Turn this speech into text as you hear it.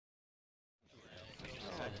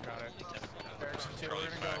Got it. Direction 2, we're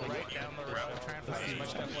gonna go right down the road and try and find as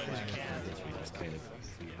much deploy as you can.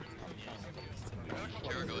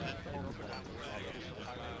 Sure, go ahead.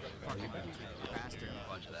 Fucking bastard.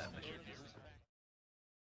 Watch that.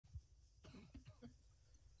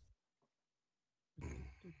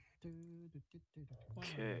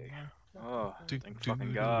 Okay. Oh, thank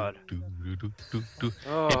fucking God.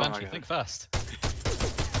 Oh, hey, Banshee, think fast.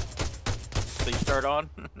 Please start on.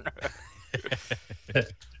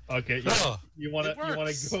 Okay, you wanna go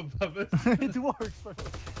above it? It works.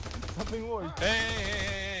 Something works.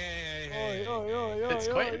 Hey! It's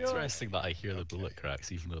quite interesting that I hear the bullet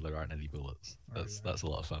cracks even though there aren't any bullets. That's a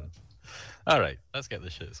lot of fun. Alright, let's get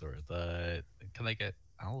this shit sorted. Can I get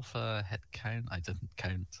alpha head count? I didn't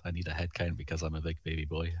count. I need a head count because I'm a big baby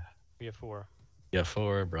boy. We have 4. Yeah,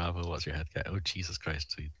 4, bravo. What's your head count? Oh, Jesus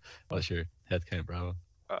Christ, sweet. What's your head count, bravo?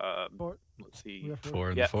 4. Let's see. 4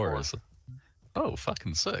 and 4. Is it? Oh,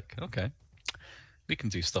 fucking sick. Okay. We can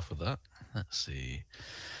do stuff with that. Let's see.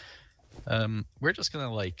 We're just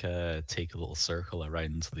gonna take a little circle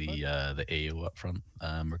around the AO up front.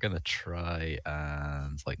 We're gonna try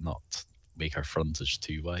and not make our frontage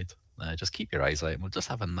too wide. Just keep your eyes out, and we'll just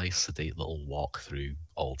have a nice sedate little walk through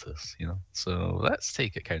Altis, you know. So let's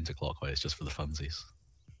take it counterclockwise just for the funsies.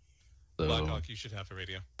 So Blackhawk, you should have a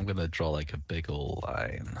radio. I'm gonna draw a big old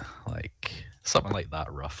line, something like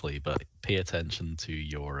that roughly, but pay attention to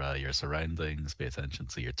your surroundings, pay attention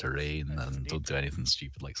to your terrain, and don't do anything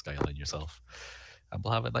stupid like skyline yourself. And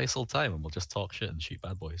we'll have a nice old time, and we'll just talk shit and shoot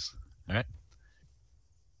bad boys. All right?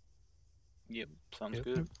 Yep, sounds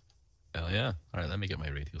good. Hell yeah! All right, let me get my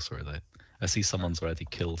radio sorted out. I see someone's already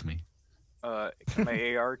killed me. Can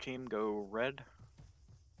my AR team go red?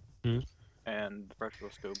 And the rest of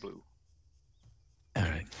us go blue.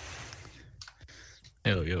 Alright.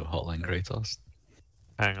 Yo, hotline Kratos.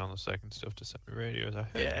 Hang on a second, still have to set my radios. I heard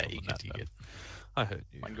Yeah, you good. I heard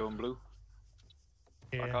you. Mine going blue?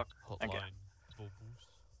 Yeah. Blackhawk? Hotline.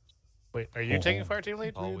 Wait, are you taking fire team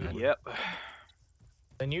lead? Yep.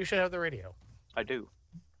 Then you should have the radio. I do.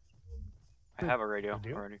 I have a radio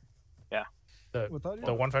You do? already. Yeah. The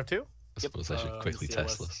 152? I suppose I should quickly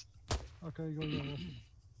test this. Okay, go yellow.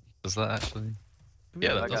 Does that actually?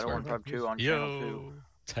 Yeah, that I does got a work. 152 on channel 2.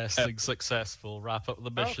 Testing successful. Wrap up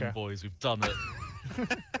the mission, Okay. boys. We've done it.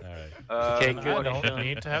 Alright. Okay, I good. don't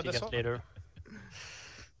need to have See you this guys one. later.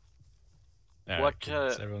 Alright, What,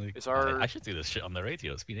 cool. So everyone- is our- I should do this shit on the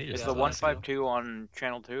radio. It's been ages. Is the since I listened. 152 on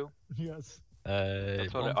channel 2? Yes.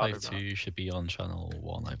 That's what it ought to 152 should be on channel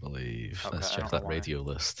 1, I believe. Okay, Let's I check don't know that why. radio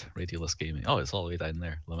list. Radio list gaming. Oh, it's all the way down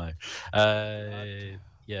there. Lamau.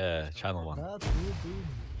 Yeah, channel 1. That's good, dude.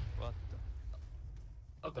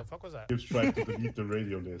 What the fuck was that? He was trying to delete the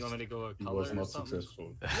radio list. You want me to go He color was or not something?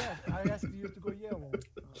 successful. Yeah, I asked you to go yellow.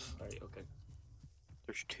 Alright, okay.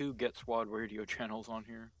 There's 2 Get Squad radio channels on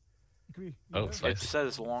here. Agree. Oh, Yeah. it's It nice.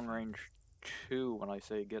 says long range 2 when I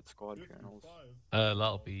say Get Squad channels.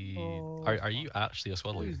 That'll be. Oh. Are you actually a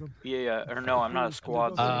squad Please leader? don't. Yeah, or no, I'm not a Please, squad.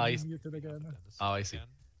 don't Ah, get I- muted again. Oh, I see.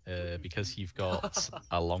 Because you've got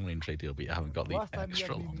a long range radio, but you haven't got the Last time you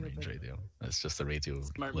extra had me long range muted. radio. It's just the radio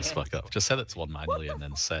Smart list man. fuck up. Just set it to 1 manually and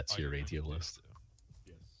then set to your radio list.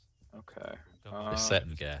 Okay. Just set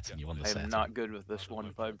and get, and you want the I'm setting. not good with this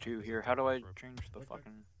 152 here. How do I change the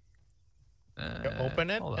fucking... You open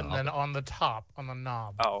it, hold on, and then on the top, on the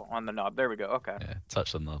knob. Oh, on the knob. There we go. Okay. Yeah,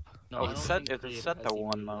 touch the knob. No, Oh, I it's don't set- think it's Creative set has to you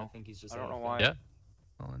 1 muted. I though. think he's just I don't know AFK. why. Yeah.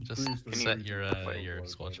 Well, then just Please don't set use your the your firewall,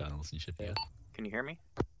 squad but- channels, and you should be Yeah. good. Can you hear me?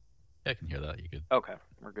 Yeah, I can hear that. You good? Okay,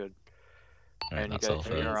 we're good. Alright, And you that's guys all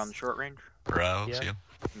can hear for on the short range? Bro. Yeah. See you.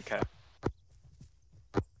 Okay.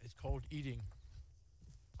 It's called eating.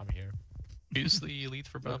 I'm here. Who's the lead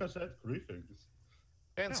for Like Bravo? I said, griefing.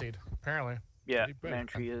 Fanseed, apparently. Yeah, Pretty bad.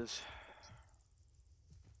 Mantree is...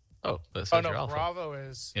 Oh, that Oh says no, your alpha. Bravo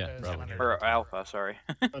is. Yeah, is Bravo. Leonard. Or Alpha, sorry.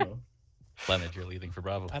 I know. Leonard, you're leading for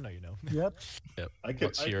Bravo. I know you know. Yep. Yep. I can,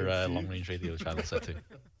 What's I your can see- long range radio channel set to?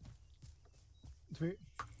 3.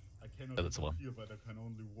 I cannot Oh, that's one. hear, but I can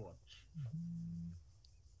only watch.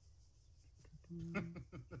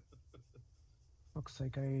 Looks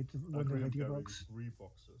like I ate I'm one of the really radio carrying box. 3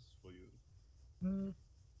 boxes for you.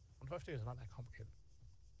 150 is not that complicated.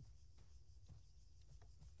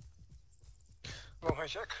 Oh, my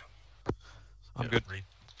check. I'm good.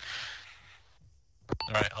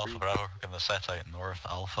 Alright, Alpha Bravo, we're going to set out north,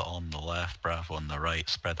 Alpha on the left, Bravo on the right,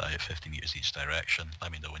 spread out 50 meters each direction.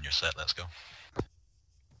 Let me know when you're set, let's go.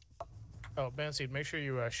 Oh, Banseed, make sure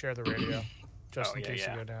you share the radio, just Oh, in yeah, case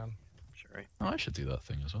yeah. you go down. Sure. Oh, I should do that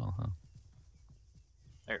thing as well, huh?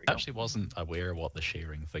 There we I go. actually wasn't aware what the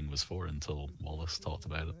sharing thing was for until Wallace talked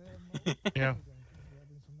about it. Yeah.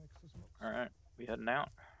 Alright, we heading out?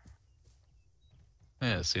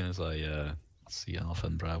 Yeah, as soon as I see Alpha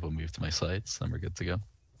and Bravo move to my sides, then we're good to go.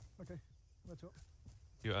 Okay, let's go.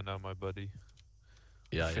 You are now my buddy.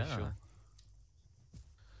 Yeah, Official. yeah.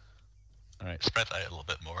 Alright. Spread out a little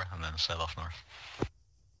bit more and then set off north.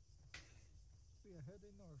 We are heading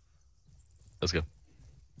north. Let's go.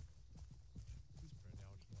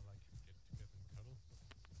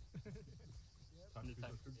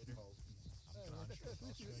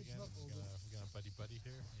 Buddy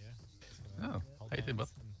here, yeah. Oh, how you doing, bud?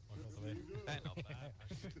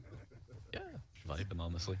 Yeah, vibing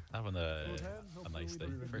honestly. Having a nice day.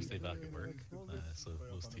 First day back at work, so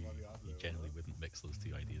those two, you generally wouldn't mix those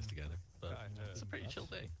two ideas together. But it's a pretty chill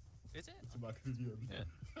day. Is it? Yeah.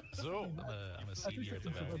 So, I'm a senior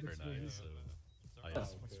developer now, so I am.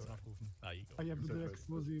 You I go. have the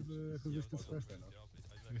explosive resistance first.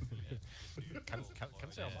 Kannst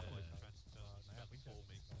du ja auch machen.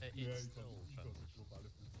 It's still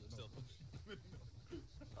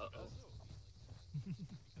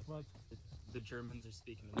What? The Germans are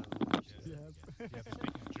speaking another language. Yes. Yeah, they're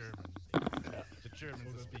speaking German. The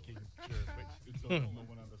Germans are speaking German. It's like no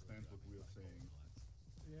one understands what we are saying.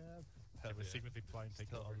 Yes. Yeah, we're secretly planning to take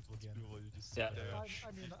the article again. Yeah.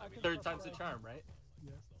 I mean, I can Third time's a charm, right?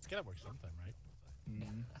 Yes. It's gonna work sometime, right?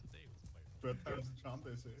 Third time's a charm,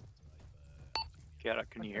 they say. Kiara,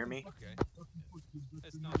 can you hear me? Okay.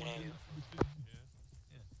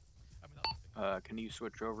 Can you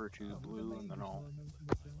switch over to blue and then I'll...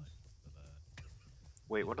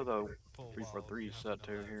 Wait, what are the 343s set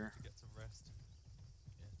to here? Get some rest.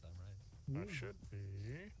 Ooh. Should be.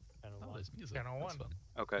 Oh, there's music. Channel That's 1. fun.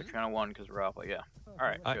 Okay, channel 1 because we're alpha, yeah.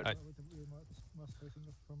 Alright, good.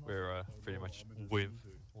 We're pretty much with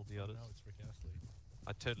all the others.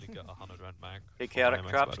 I totally got a 100 mag. Hey, for Chaotic IMAX, by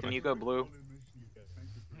Traps, the can way. you go blue?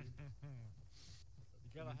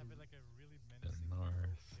 You gotta have it like a really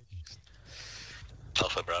Northeast.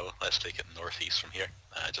 Alpha Bravo, let's take it northeast from here.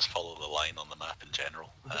 Just follow the line on the map in general.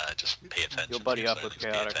 Just pay attention You'll buddy to your up with surroundings,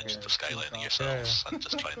 pay Chaotic attention here. to skylining yourselves, and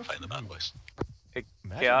just try and find the bad boys. Hey,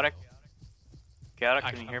 Chaotic? Chaotic,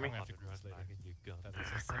 can you hear me?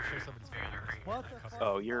 What the fuck?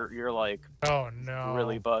 Oh, you're like Oh no.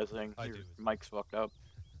 really buzzing. I Your do. mic's fucked up.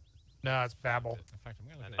 No, it's Babel. In fact,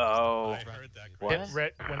 I'm gonna Oh, Hit what?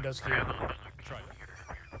 red Windows key.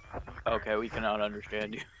 Okay, we cannot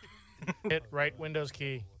understand you. Hit right Windows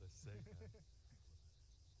key.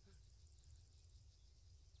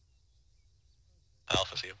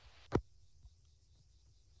 Alpha, see you.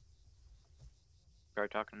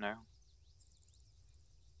 Start talking now.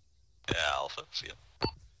 Yeah, Alpha, see you.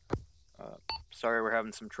 Sorry, we're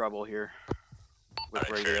having some trouble here with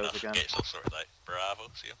Alright, fair radios enough. again. Get yourself sorted out. Bravo,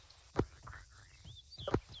 see you.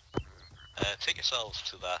 Take yourselves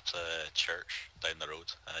to that church down the road.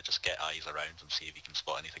 Just get eyes around and see if you can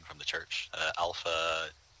spot anything from the church. Alpha,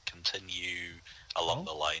 continue along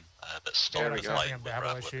the line, but stop There we in go. line A with Babel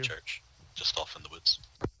Bravo at the issue. church. Just off in the woods.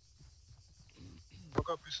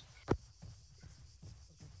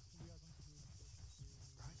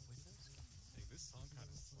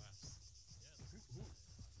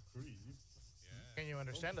 Can you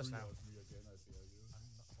understand us now?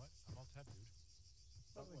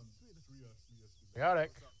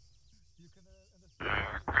 Chaotic.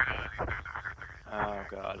 Oh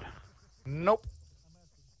god. Nope.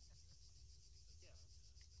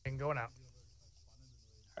 And going out.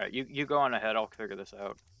 Alright, you go on ahead, I'll figure this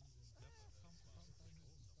out.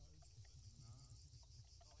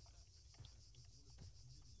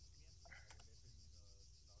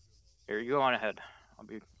 Here, you go on ahead. I'll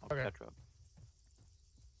Okay. catch up.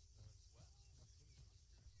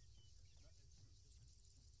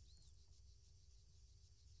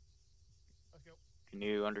 Let's go. Can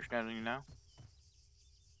you understand me now?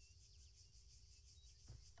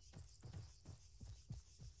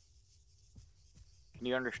 Can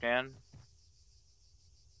you understand?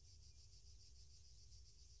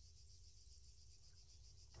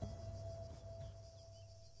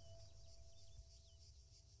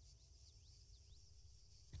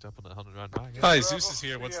 Up on that 100 round mag. Hi, Zeus is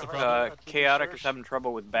here. What's the problem? Chaotic is having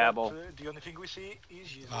trouble with Babel. The only thing we see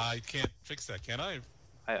is you. I can't fix that, can I?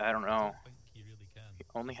 I don't know. I think you really can. You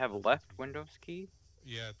only have left Windows key?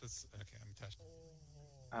 Yeah, that's okay. I'm attached.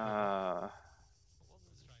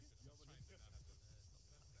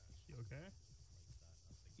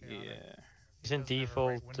 Yeah. Isn't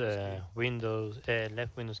default Windows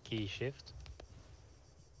left Windows key shift?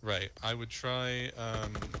 Right. I would try.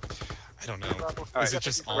 I don't know. Alright, Is it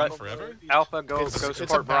just on forever? Alpha, go It's support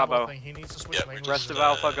a Babel Bravo. thing. He needs to switch Yeah, languages. Rest of Just,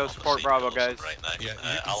 Alpha, go on the support same Bravo, pedestal guys. Right now. Yeah,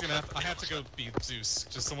 he's Alpha, gonna have. I have to go almost be Zeus.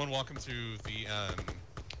 Just someone walk him through the Yeah,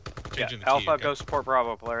 changing the key. Alpha, Okay? go support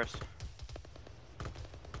Bravo, Polaris.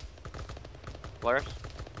 Polaris?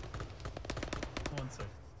 1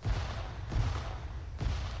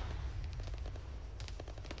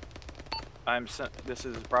 sec. This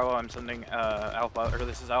is Bravo. I'm sending Alpha, or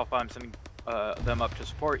this is Alpha. I'm sending them up to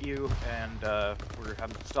support you, and we're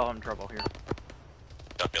still having trouble here.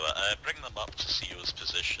 Copy that. Bring them up to CO's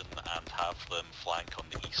position and have them flank on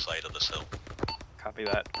the east side of this hill. Copy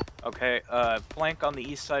that. Okay, flank on the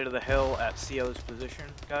east side of the hill at CO's position,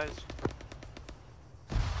 guys.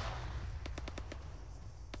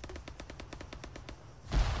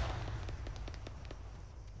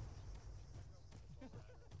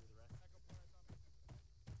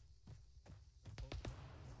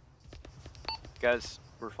 Guys,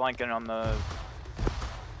 we're flanking on the...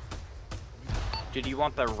 Did you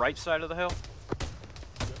want the right side of the hill?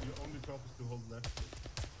 Your only job is to hold left.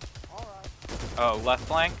 Oh, left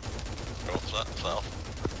flank? What's that? South?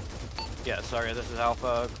 Yeah, sorry, this is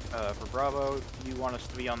Alpha for Bravo. You want us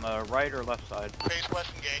to be on the right or left side? Base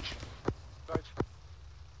west engage. Right.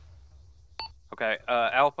 Okay,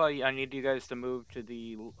 Alpha, I need you guys to move to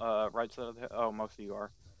the right side of the hill. Oh, most of you are.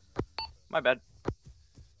 My bad.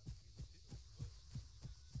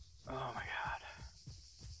 Oh my god.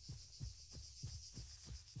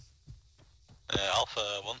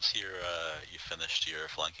 Alpha, once you finished your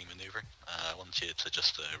flanking maneuver, I want you to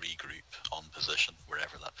just regroup on position,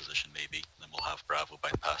 wherever that position may be. Then we'll have Bravo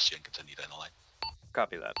bind past you and continue down the line.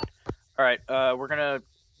 Copy that. Alright, we're gonna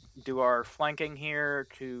do our flanking here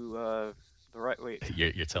to the right. Wait,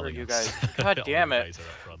 You're telling you us. guys. God All damn you it. guys are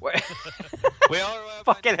up front. Wait. We are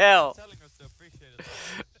Fucking hell. telling us to appreciate it.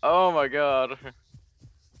 Oh my god.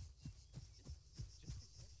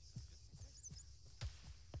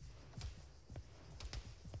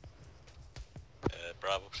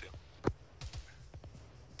 Bravo, seal.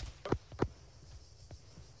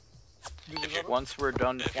 Once we're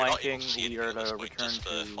done If you're not flanking, able to see we anything are at this to point, return just,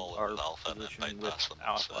 to follow our with Alpha and then position bind with past them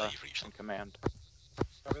once, Alpha you've reached in them. command.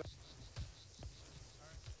 Oh,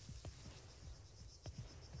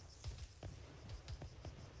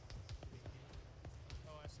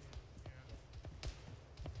 I see.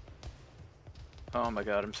 Oh my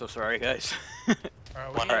god, I'm so sorry, guys.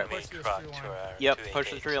 Alright, One we enemy push this truck tree to line. Yep, push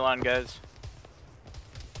the tree line, guys.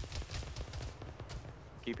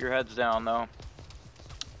 Keep your heads down, though.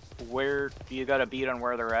 Where do you got a beat on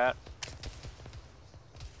where they're at?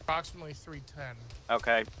 Approximately 310.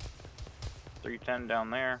 Okay. 310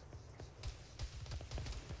 down there.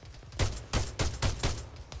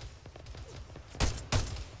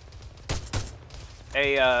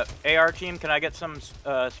 Hey, AR team, can I get some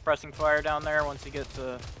suppressing fire down there once you get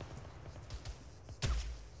to...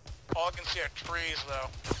 All I can see are trees, though.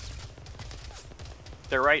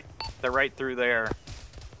 They're right through there.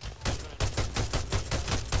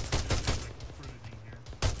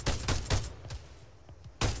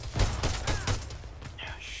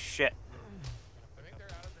 Shit. I think they're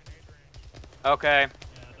out of grenade range. Okay.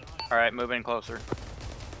 Alright, move in closer.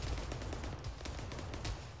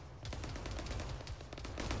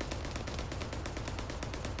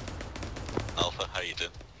 Alpha, how you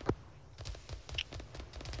doing?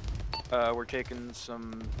 We're taking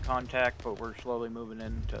some contact, but we're slowly moving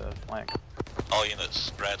into flank. All units,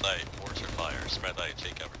 spread out, mortar fire, spread out,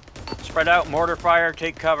 take cover. Spread out, mortar fire,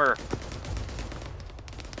 take cover.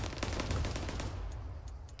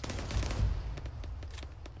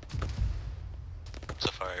 The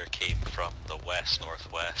fire came from the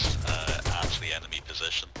west-northwest at the enemy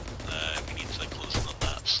position. We need to close in on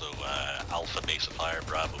that, so Alpha base of fire,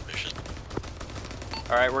 Bravo mission.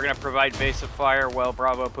 Alright, we're gonna provide base of fire while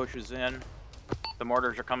Bravo pushes in. The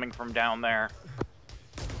mortars are coming from down there.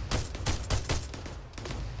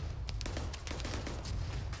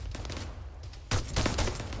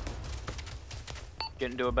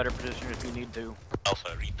 Get into a better position if you need to. Alpha,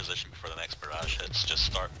 reposition before the next barrage hits. Just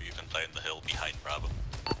start moving down the hill behind Bravo.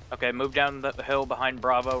 Okay, move down the hill behind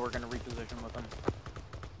Bravo. We're gonna reposition with them.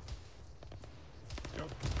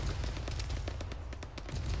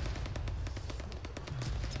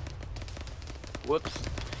 Whoops.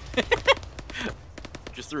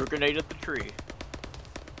 Just threw a grenade at the tree.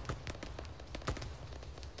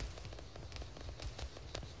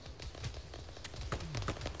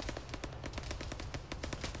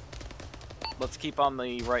 Let's keep on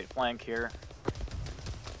the right flank here.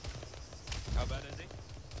 How bad is he?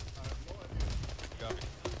 Copy.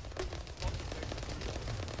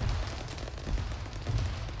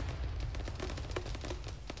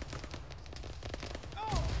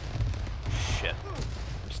 Shit.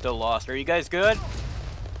 I'm still lost. Are you guys good?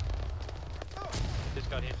 Just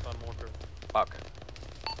got hit by mortar. Fuck.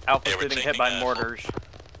 Alpha's Yeah, we're getting hit taking, by mortars.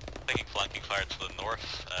 Taking flanking fire to the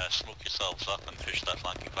north. Smoke yourselves up and push that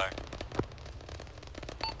flanking fire.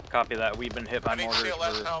 Copy that. We've been hit by I need mortars.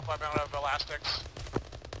 CLS help. I don't have elastics.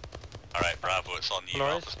 Alright, Bravo, it's on you.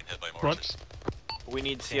 Flores? Alpha's been hit by mortars. We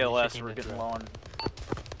need Yeah, we're CLS. checking We're the getting drone.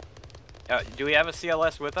 low on. Do we have a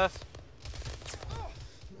CLS with us?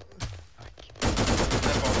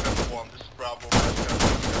 This is Bravo.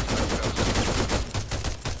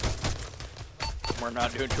 We're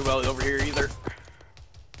not doing too well over here either.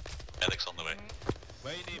 Medic's on the way.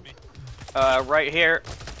 Where you need me? Right here.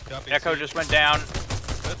 Copy, Echo see. just went down.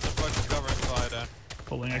 Let the fucking covering fire down.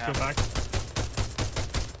 Pulling Echo back.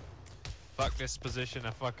 Fuck this position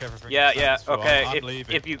and fuck everything. Yeah, it yeah. stands for. Okay. I'm If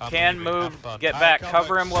leaving. you I'm can leaving. move, Have fun. get Alright, back.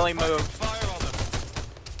 Cover him while he fucking moves. Fire on them.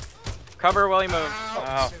 Cover while he moves. Ow,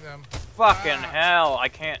 Oh, see them. fucking hell! I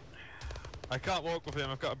can't. I can't walk with him.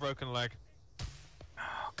 I've got a broken leg. Oh,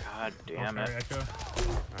 god damn Sorry, it. Echo.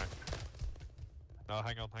 No,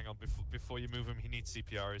 hang on. Before you move him, he needs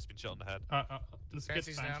CPR. He's been shot in the head. Let's get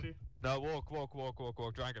Fancy's down. Banshee. No,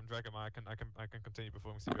 walk. Drag him. I can continue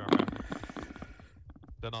performing CPR. Right?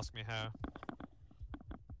 Don't ask me how.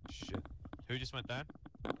 Shit. Who just went down?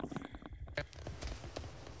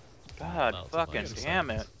 God No, it's fucking fine.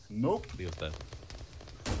 damn it. Nope. Feels dead.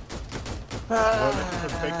 Well, they could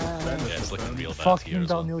take advantage Yeah, it's of looking them. real bad Fucking here as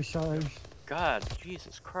well. Daniel charge. God,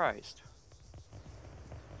 Jesus Christ.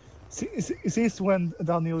 Is this when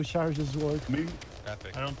Daniel charges work? Me?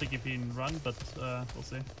 Epic. I don't think he can run, but we'll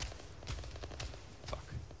see. Fuck.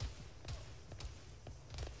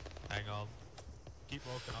 Hang on. Keep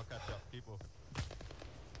walking. I'll catch up. Keep walking.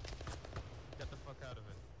 Get the fuck out of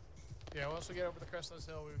it. Yeah, once we get over the crest of this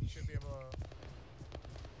hill, we should be able to.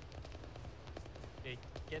 Okay,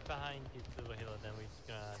 get behind this little hill and then we're just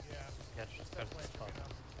gonna Yeah, catch it's catch definitely the spot. tricky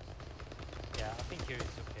enough. Yeah, I think here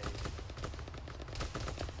it's okay.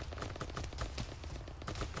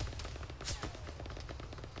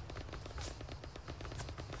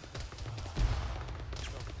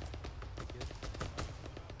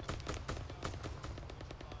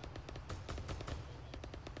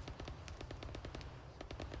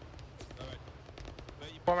 Alright. Where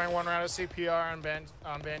you... Forming one round of CPR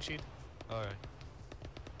on Banshee. Alright.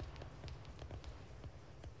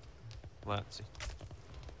 Let's see.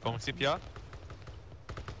 Going CPR?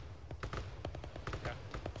 Yeah.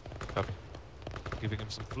 Copy. Giving him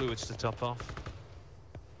some fluids to top off.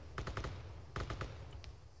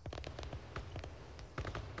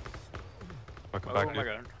 Welcome Oh back, my dude.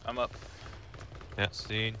 god. I'm up. Yeah,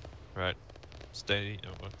 seen. Right. Stay. No,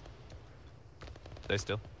 what? Stay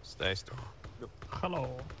still. Stay still.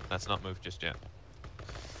 Hello. Let's not move just yet.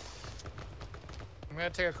 I'm gonna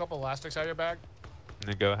take a couple elastics out of your bag.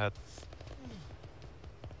 Then go ahead.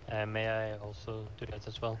 May I also do that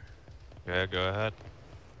as well? Yeah, go ahead.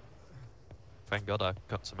 Thank God I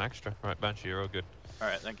got some extra. Right, Banshee, you're all good.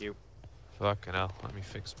 Alright, thank you. Fucking hell, let me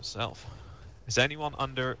fix myself. Is anyone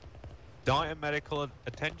under dire medical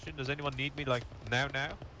attention? Does anyone need me, like, now?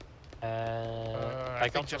 I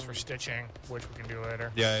think just for stitching, which we can do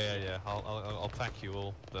later. Yeah. I'll thank you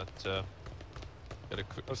all, but, gotta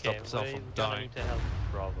quickly stop Okay, myself we're from gonna dying. need to help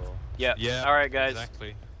Bravo. Yeah. Yeah, Alright, guys.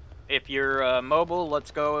 exactly. If you're mobile,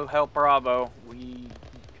 let's go help Bravo. We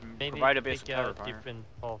can Maybe provide a basic pick cover a fire. different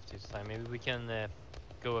path this time. Maybe we can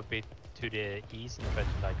go a bit to the east and try to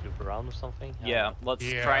like loop around or something. I Yeah, don't know. let's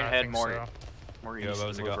Yeah, try and I head think more, so. more Yeah, east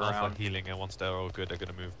those and have loop got alpha around. healing, and once they're all good, they're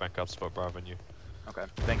gonna move back up to Bravo and you. Okay,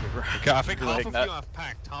 thank you for Okay, I think half like of that. you have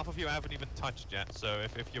packed, half of you haven't even touched yet, so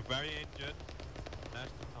if you're very injured, now's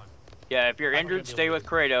the time. Yeah, if you're I'm gonna injured, be stay able with to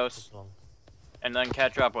Kratos, this long. and then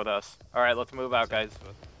catch up with us. Alright, let's move out, guys.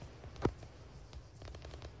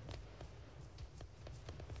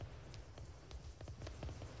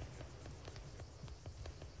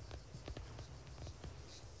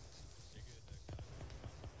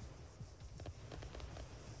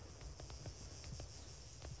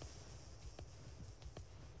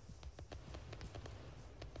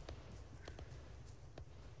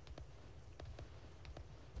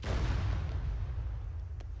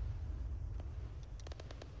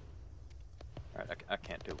 Alright, I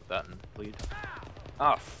can't deal with that and bleed.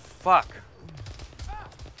 Oh, fuck.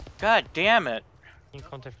 God damn it. In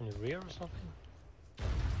contact from the rear or something?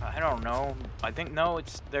 I don't know. I think no,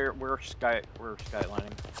 it's there. We're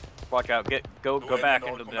skylining. Watch out. Go back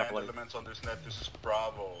into the depth. Elements on this net. This is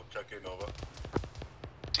Bravo. Check in over.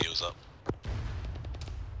 Deal's up.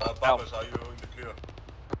 Papas, are you in the clear?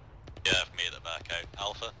 Yeah, I've made it back out.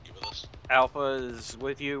 Alpha, you with us? Alpha is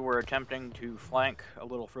with you. We're attempting to flank a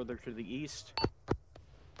little further to the east.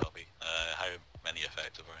 Copy. How many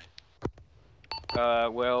effective are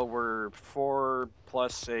you? Well, we're 4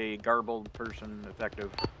 plus a garbled person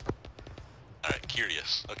effective. Alright,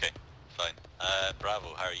 curious. Okay, fine.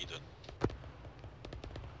 Bravo, how are you doing?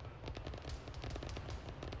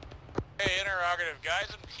 Hey, interrogative. Guys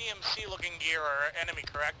in PMC looking gear are enemy,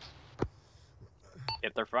 correct?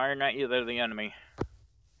 If they're firing at you, they're the enemy.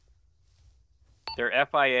 They're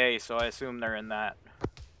FIA, so I assume they're in that.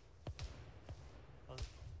 Oh,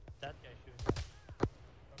 that guy shooting.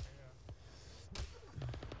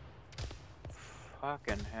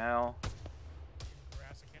 Fucking hell.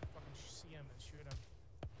 Grass, I can't fucking see him and shoot him.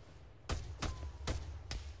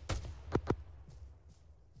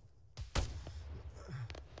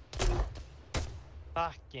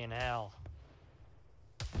 Fucking hell.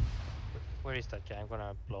 Where is that guy? I'm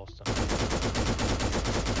gonna blast him.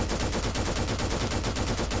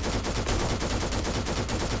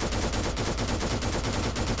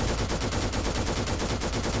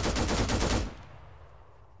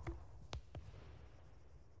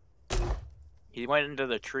 He went into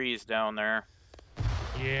the trees down there.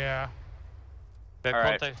 Yeah. We have All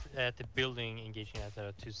right. contact at the building engaging at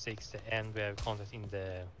 260, and we have contact in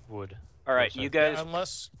the wood. All right, Also. you guys.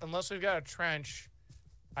 Unless we've got a trench,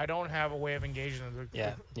 I don't have a way of engaging them.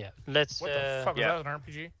 Yeah, yeah. Let's. What the fuck yeah. was that? An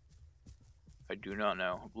RPG? I do not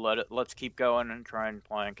know. Let's keep going and try and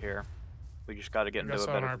flank here. We just got to get I into guess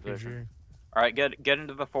a an better RPG. position. All right, get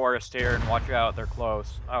into the forest here and watch out. They're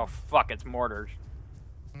close. Oh fuck! It's mortars.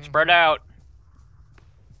 Spread out.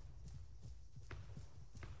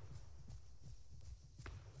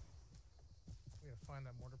 We gotta find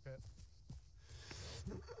that mortar pit.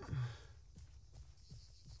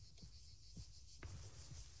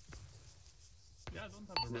 Yeah, I don't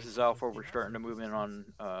have a This right is Alpha. key. We're starting to move in on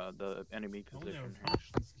the enemy I only have position a here.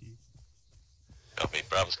 functions key. Copy.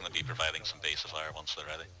 Bravo's going to be providing some base of fire once they're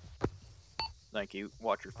ready. Thank you.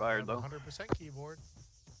 Watch your fire though. 100% keyboard.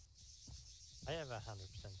 I have a 100%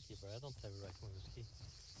 keyboard. I don't have a right mouse key.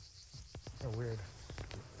 Oh, weird.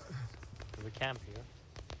 So we camp here.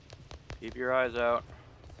 Keep your eyes out.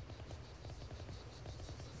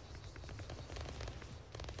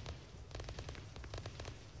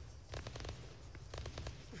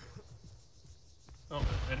 Oh,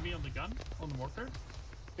 enemy on the gun? On the mortar?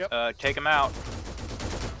 Take him out.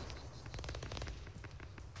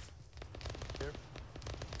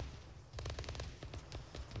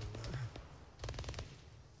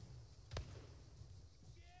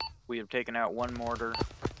 We have taken out one mortar.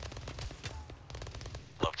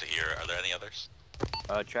 Love to hear. Are there any others?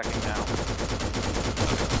 Checking now.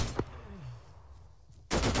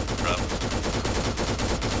 Bravo.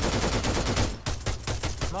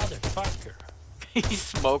 Motherfucker. He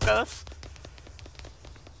smoke us?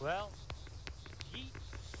 Well, he.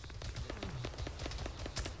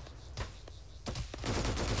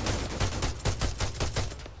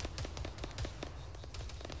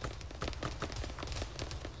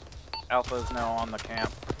 Alpha is now on the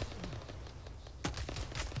camp.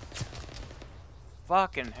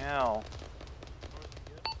 Fucking hell.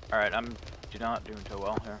 Alright, I'm not doing too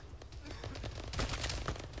well here.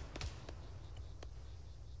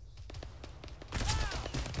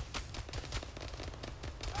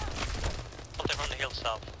 Contact from the hill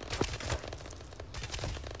south.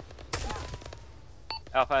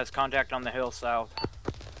 Alpha has contact on the hill south.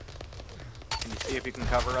 Can you see if you can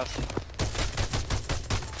cover us?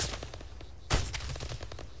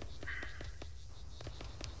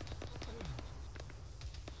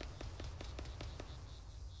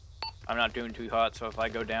 I'm not doing too hot, so if I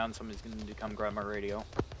go down, somebody's going to come grab my radio.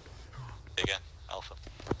 Again, Alpha.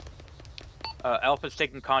 Alpha's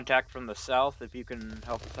taking contact from the south, if you can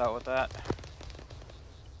help us out with that.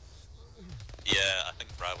 Yeah, I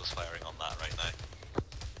think Bravo's firing on that right now.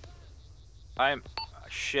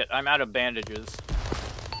 Shit, I'm out of bandages.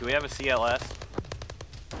 Do we have a CLS?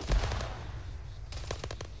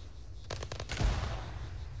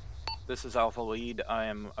 This is Alpha Lead. I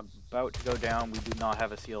am about to go down. We do not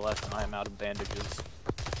have a CLS and I am out of bandages.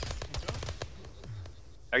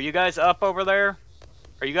 Are you guys up over there?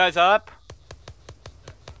 Are you guys up?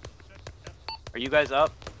 Are you guys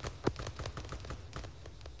up?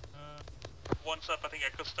 One's up, I think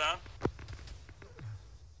Echo's down.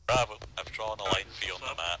 Bravo, I've drawn a line for you on the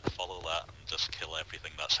map. Follow that and just kill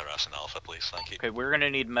everything that's harassing Alpha, please. Thank you. Okay, we're gonna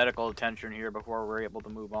need medical attention here before we're able to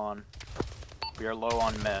move on. We are low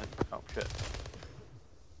on med. Oh shit.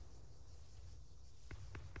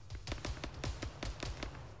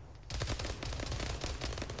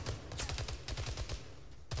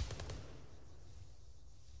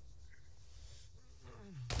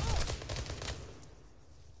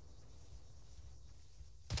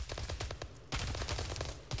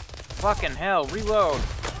 Fucking hell, reload!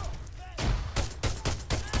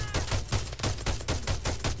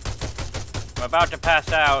 I'm about to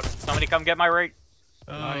pass out. Somebody come get my rate.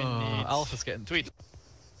 Alpha's getting tweeted.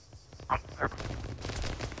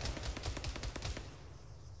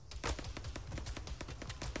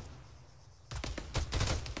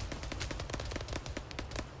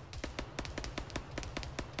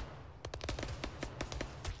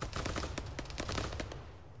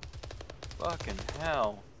 Fucking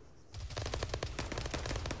hell.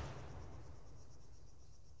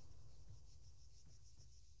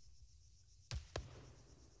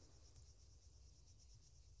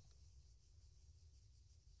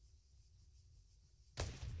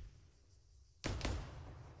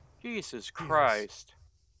 Jesus Christ.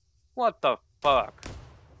 What the fuck?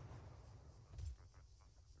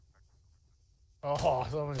 Oh,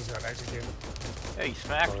 someone just got executed. Yeah, he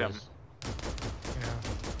smacked him. Yeah.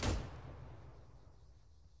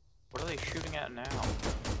 What are they shooting at now?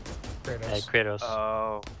 Kratos. Kratos.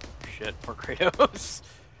 Oh, shit, poor Kratos.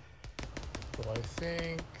 So I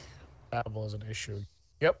think Babel is an issue.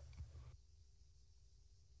 Yep.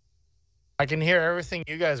 I can hear everything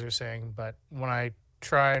you guys are saying, but when I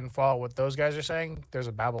try and follow what those guys are saying, there's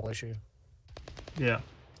a Babel issue. Yeah,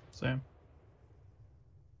 same.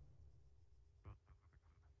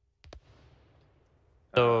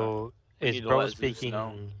 So we is need to Bro let Zeus speaking?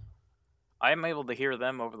 know. I am able to hear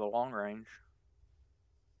them over the long range.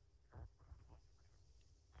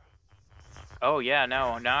 Oh yeah,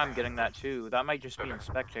 now I'm getting that too. That might just be in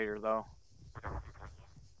spectator though.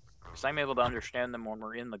 Because I'm able to understand them when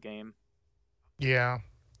we're in the game. Yeah.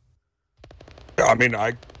 Yeah, I mean,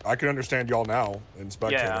 I can understand y'all now in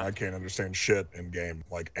spectator. Yeah. I can't understand shit in game,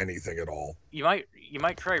 like anything at all. You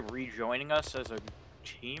might try rejoining us as a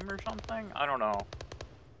team or something? I don't know.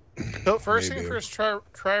 So first Maybe. thing first,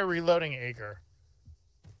 try reloading Acre.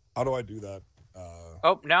 How do I do that?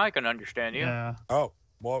 Oh, now I can understand you. Yeah. Oh,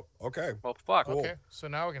 well, okay. Well, fuck. Cool. Okay, so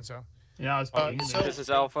now we can sound. Yeah, I was so This is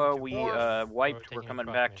Alpha. We Or- wiped. We're coming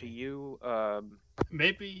back to you.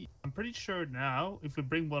 Maybe I'm pretty sure now if we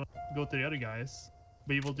bring one, go to the other guys,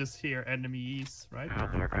 we will just hear enemies, right?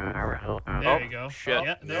 There you go. Shit.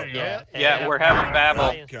 Yeah, there you Yeah, go. yeah, we're having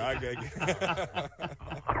babble.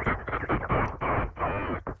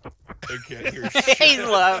 They can't hear shit. He's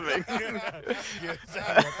laughing.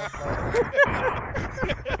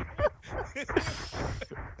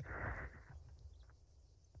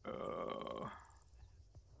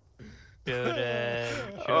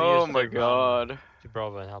 Should Oh we my use the god. run to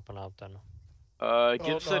Bravo and help him out then?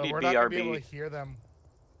 Gibbs said he'd we're not gonna be able BRB. to hear them.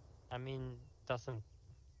 I mean,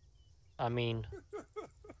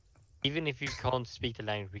 even if you can't speak the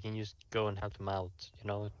language, we can just go and help them out, you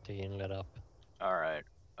know, to let up. Alright.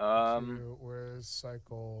 Where's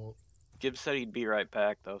cycle Gibbs said he'd be right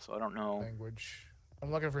back though, so I don't know. language?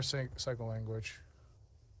 I'm looking for cycle language.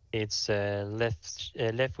 It's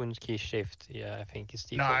left window key shift. Yeah, I think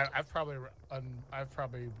it's No, default. I've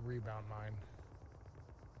probably rebound mine.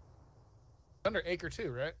 Under Acre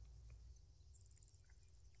too, right?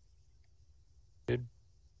 Should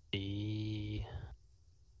be.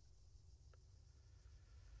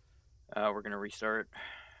 We're gonna restart.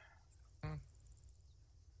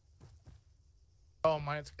 Oh,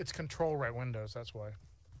 mine. It's control right windows. That's why.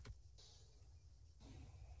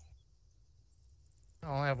 I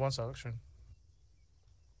only have one selection.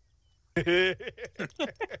 The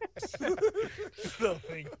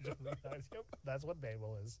language of the guys. Yep, that's what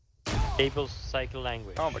Babel is. Babel's cycle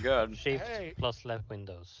language. Oh my god. Shift Hey. plus left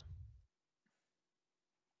windows.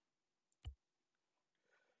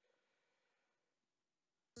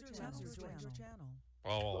 God damn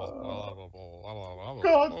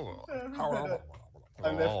it.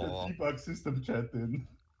 I left the debug system chat in.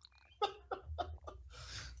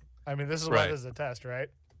 I mean, this is Right. why this is a test, right?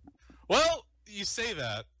 Well, you say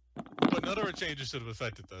that, but none of our changes should have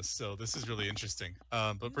affected this, so this is really interesting.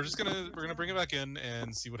 But we're gonna bring it back in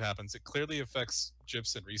and see what happens. It clearly affects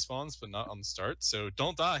gyps and respawns, but not on the start. So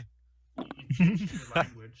don't die. He changed the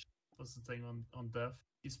language. What's the thing on Death?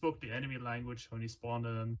 He spoke the enemy language when he spawned,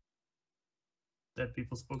 and dead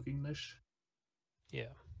people spoke English. Yeah.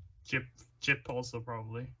 Chip also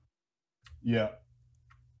probably. Yeah.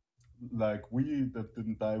 Like, we that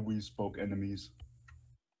didn't die, we spoke enemies.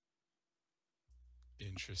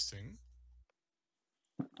 Interesting.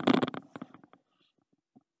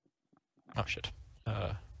 Oh shit.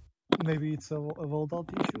 Maybe it's a Voldalt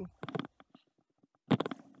issue.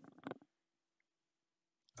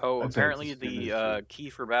 Oh, I'd say it's a apparently skill the issue. key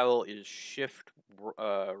for Babel is shift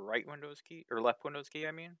right Windows key or left Windows key.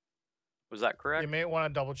 I mean, was that correct? You may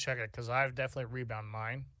want to double check it because I've definitely rebound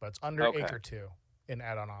mine, but it's under Okay. Acre 2 in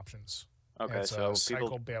add-on options. Okay, It's so a cycle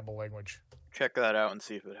people Babel language. check that out and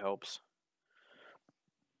see if it helps.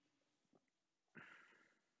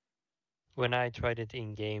 When I tried it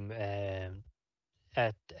in game,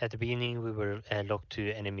 at the beginning we were locked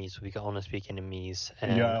to enemies. We can only speak enemies,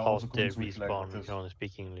 and Yeah, I also after couldn't switch respawn we languages. can only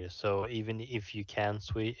speak English. So even if you can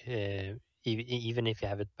switch, even if you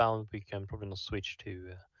have it bound, we can probably not switch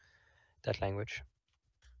to that language.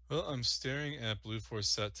 Well, I'm staring at Blue Force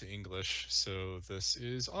set to English, so this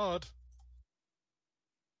is odd.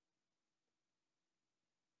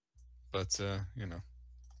 But, you know.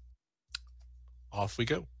 Off we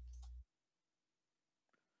go.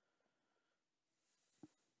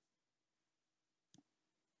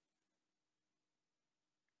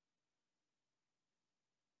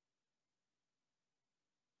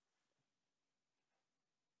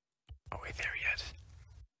 Are we there yet?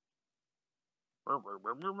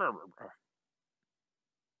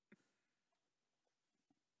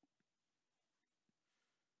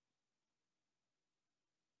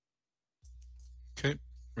 Okay,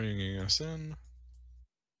 bringing us in.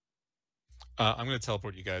 I'm going to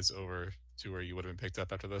teleport you guys over to where you would have been picked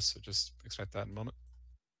up after this, so just expect that in a moment.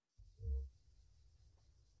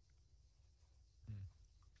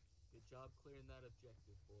 Good job clearing that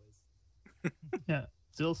objective, boys. Yeah,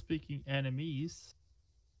 still speaking enemies.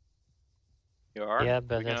 You are? Yeah,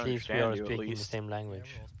 but We can at least we are understand you, at speaking the least. same language.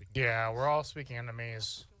 Yeah, we're all speaking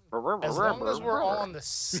enemies. As long as we're all on the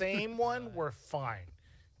same one, we're fine.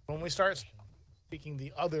 When we start speaking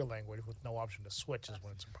the other language with no option to switch is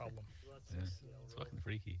when it's a problem. Yeah, it's fucking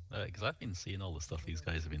freaky. Because I've been seeing all the stuff these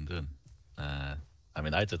guys have been doing. I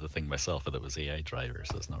mean, I did the thing myself, but it was AI drivers,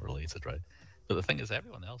 so it's not related, right? But the thing is,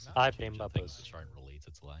 everyone else is I blame changing things Bubbles. which aren't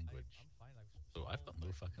related to language. So I've got no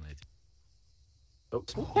fucking idea.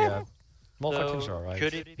 Oh, yeah. Small factions So are alright.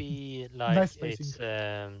 could it be like Nice it's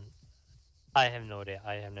I have no idea.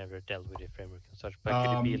 I have never dealt with the framework and such, but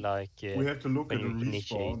could it be like we have to look when at you the respawn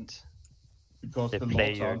initiate because the the logs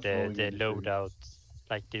player, aren't flowing the in the thing. loadout,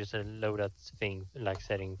 like there's a loadout thing, like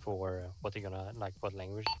setting for what you're gonna, like what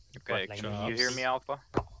language. Okay, what can language you hear me, Alpha?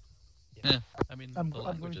 Yeah, I mean, I'm the going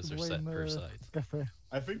languages to are wait set in per the side. cafe.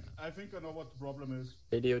 I think I know what the problem is.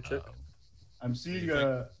 Radio check. I'm seeing you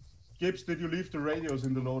think? Gibbs, did you leave the radios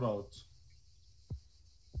in the loadouts?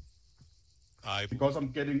 Because I'm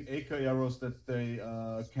getting AK errors that they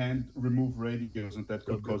can't remove radios, and that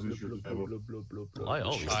could cause issues. I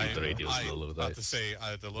always leave the radios in the about to loadouts. say,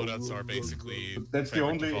 the loadouts are basically... That's the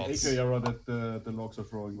framework only defaults. AK error that the logs are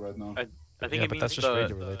throwing right now. I think Yeah, it but means that's just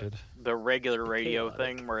radio related. the regular radio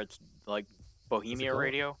thing where it's like Bohemia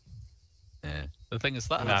radio. Yeah, the thing is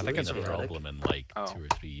that Nah, I hasn't think been it's a chaotic. problem in like Oh. 2 or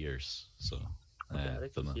 3 years. So,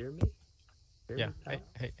 Chaotic, don't you know. hear me? Hear Yeah. me, pal?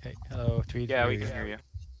 Hey. Hello, tweet. Yeah, we can hear you.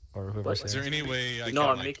 Or whoever But- Is there any way I No, can,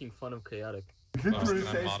 I'm like, making fun of chaotic. Literally can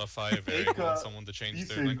I says modify a variable on AK someone to change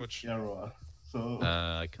their desync language? error. So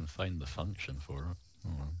I can find the function for it.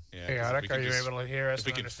 Hold on. Yeah, 'cause if Chaotic, we are could you just- able to hear us if we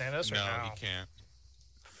and could- understand us? Or No, no? he can't.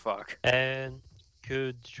 Fuck. And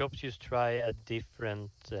could shops just try a different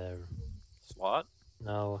Slot?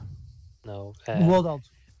 No. Loadout.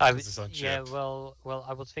 This is on Yeah, chip. well,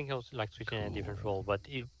 I was thinking of like switching a different role, but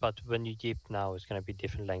when you jeep now, it's gonna be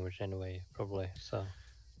different language anyway, probably. So.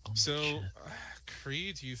 So,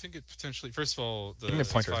 Creed, do you think it potentially... First of all, the Give me a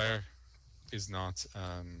pointer. Fire is not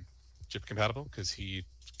chip compatible because he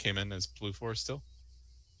came in as Blue Force still?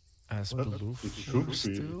 As What? blue It should be.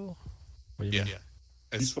 still? What do you mean?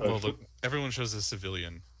 As, Ceasefire well, should- look, everyone shows a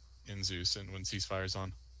civilian in Zeus and when Ceasefire's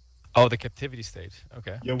on. Oh, the captivity state.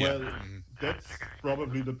 Okay. yeah, well, mhm. that's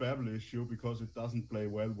probably the Babel issue because it doesn't play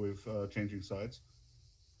well with changing sides.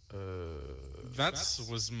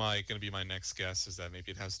 Was going to be my next guess, is that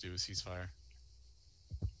maybe it has to do with Ceasefire.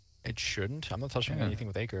 It shouldn't. I'm not touching Yeah. anything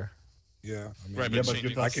with Acre. Yeah, I mean, Right, Yeah, but but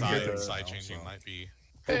changing you I can hear side, things side now, changing so. might be...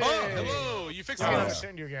 Hey! Oh, hello! You fixed I can it!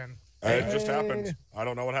 understand you again. It just happened. I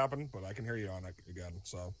don't know what happened, but I can hear you on it again.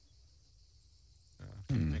 So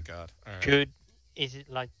Thank God. All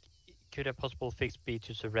right. Could a possible fix be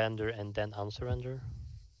to surrender and then unsurrender?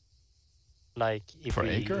 Like if For we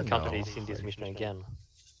Acre? encounter No. this in this mission again.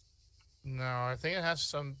 No, I think it has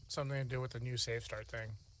something to do with the new save start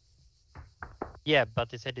thing. Yeah, but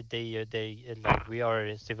they said that they like we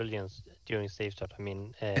are civilians during safe start. I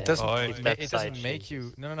mean, it doesn't. if that It side doesn't make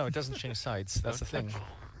changes. you. No. It doesn't change sides. That's the thing.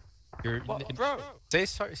 You're. Bro!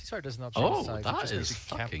 Ceasefire does not change Oh, sides. that it just is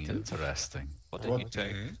makes you fucking captive. interesting. What did you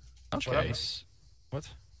take? Okay. What?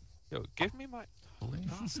 Yo, give me my... Holy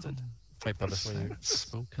bastard. Wait, Palace, what are you?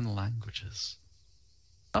 Spoken languages.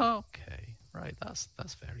 Okay, right. That's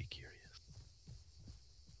very curious.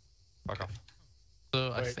 Fuck off.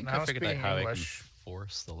 So I Wait, think now I figured out speaking how English. I can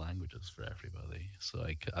force the languages for everybody. So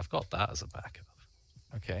I've got that as a backup.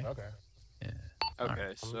 Okay. Okay. Yeah.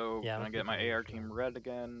 Okay, so yeah, can I I'm get my thinking AR so. team red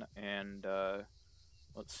again? And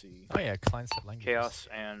let's see. Oh yeah, client set languages. Chaos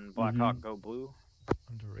and Blackhawk go blue.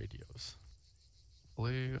 Under radios.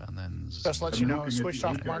 Blue and then Just let I'm you know, looking at switched the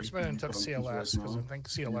off AR marksman and team took functions right CLS because I now. think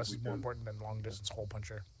CLS is more important than long distance hole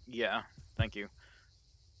puncher. Yeah, thank you.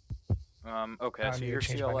 Okay, I so need to you're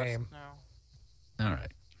change my CLS name. now. All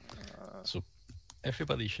right. So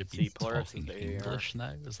everybody should be C Polaris talking is the AR. English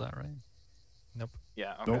now, is that right? Nope.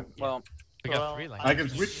 Yeah, okay. Nope. Well, We got 3 languages. I can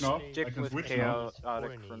switch now. stick I can with switch now.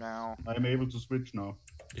 chaotic for now. I'm able to switch now.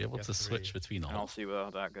 You're able to switch between And I'll all. see how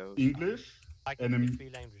that goes. English, I can enem- speak 3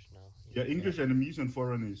 languages now. yeah, English, enemies, and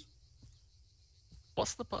foreigners.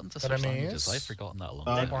 What's the button to switch languages? I've forgotten that a long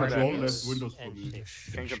time. Control left Windows for me.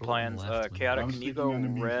 Change of Control plans. left Chaotic, I'm can you sticking go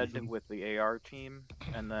enemies red with with the AR team,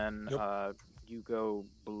 and then you go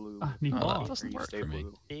blue. that doesn't work for me.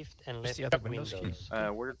 Shift and Where's left the other Windows key?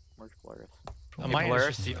 Where's Polaris? On mine, it's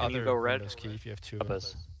Polaris, just the can you other go red? Windows key if you have 2 of them.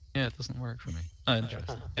 Yeah, it doesn't work for me. Oh,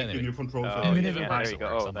 interesting. Can you control Oh, for me? yeah, there you go.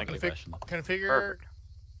 Oh, thank you. Configure Perfect.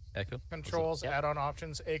 Echo? controls, add-on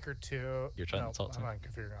options, Acre 2. You're trying no, to talk to I'm me? not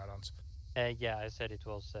configuring add-ons. Yeah, I said it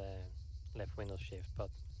was left Windows Shift, but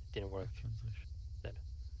it didn't work.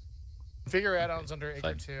 Configure add-ons under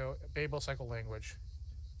Acre 2, Babel cycle language.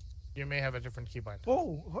 You may have a different keybind.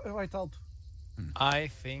 Oh, right out. I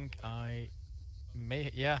think I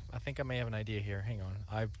may. Yeah, I think I may have an idea here. Hang on.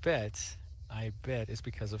 I bet it's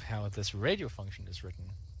because of how this radio function is written.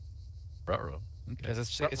 Ruh-roh. Because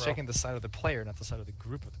it's checking the side of the player, not the side of the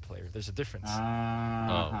group of the player. There's a difference.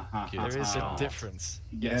 There is a difference.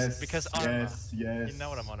 Yes, because Arma, yes. you know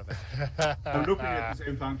what I'm on about. I'm looking at the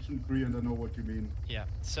same function tree and I know what you mean. Yeah.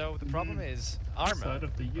 So the problem is Arma, Side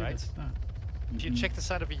of the unit. right? If you check the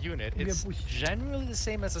side of a unit, Yeah, it's generally the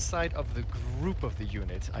same as the side of the group of the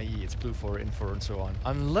unit, i.e. it's blue for, info, and so on.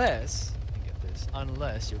 Unless, you get this,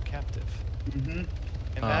 unless you're captive. In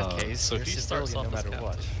that case, so you're he starts civilian no off as matter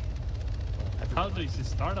what. captive. How do you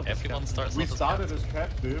start up? Everyone starts We off as started captive. as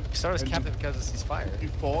captive. You start as and captive because it's ceasefire.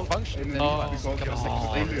 Default Function, and then then you because become you're a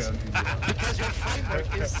civilian. civilian. Because your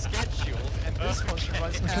framework is scheduled, and this function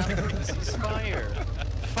runs after the ceasefire.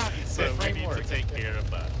 Fuck, it's So the we need framework. to take care of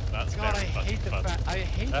that. That's God, I very fucking hate the fun. fact. I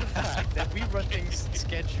hate the fact that we run things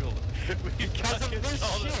scheduled because of this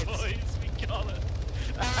got it, shit. boys, we got it.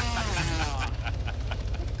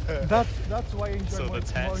 That's why I enjoy So more the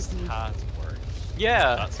test more has worked.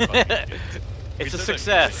 Yeah. That's fucking good. It's We a did it,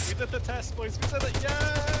 success. We did the test, boys. We did it.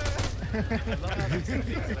 Yeah. I love how these things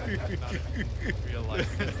in real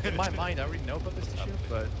life. Because in my mind, I already know about this shit,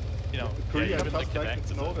 but you know, Could you even just the like connect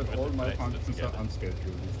to is know a- that with all the my connect functions are together.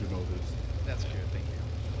 unscheduled, if you noticed. that's good. Thank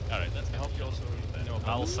you. All right, let's I hope you also know about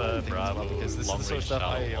Alpha, things as well, Bravo, because this is long the sort of range stuff I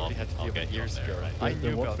shuttle already had to I'll deal get with you years on there, ago. right? I The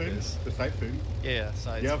knew what about thing? this. The side thing? Yeah,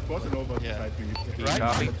 sides. Yeah, of course I know about Yeah. the side thing. It's Right?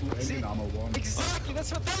 Arma Copy. 2 and in Arma 1. Exactly.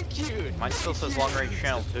 That's what. Thank you. Mine still says long range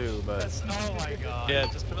channel 2, but That's, oh my god. Yeah,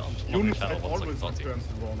 just put it on long Unit channel side once always it's on to you. returns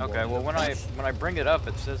the wrong okay. one. Well, when I bring it up,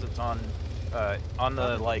 it says it's on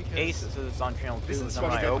the like ace. It says it's on channel 2, and then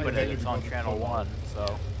when I open it, it's on channel 1.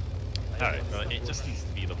 So. Alright, well, it just needs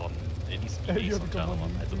to be the one. It needs to be You based have on to channel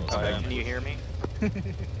come 1. I don't know. Okay, can you hear me?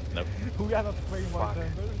 Nope. Who got a framework Fuck.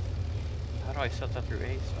 then? How do I set that through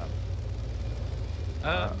ace?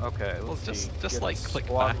 Okay. Well, Let's see. just Get like click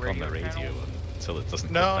squad back on the radio channels. until it doesn't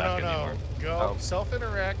click No, back no, no. anymore. Go Oh.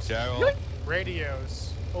 self-interact. Gerald.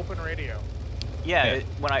 Radios. Open radio. Yeah, Yeah.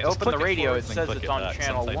 when I Just open the click it radio, it forward and says click it's it on back.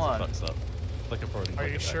 channel Sometimes 1. it fucks up. Click it forward and Are click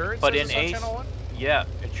you it back. sure it But says in it's on ace, channel 1? yeah,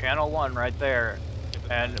 it's channel 1 right there.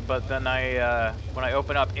 But then when I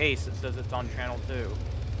open up ace, it says it's on channel 2.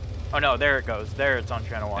 Oh no, there it goes. There it's on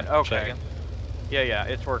channel 1. Yeah, try Okay. again. Yeah,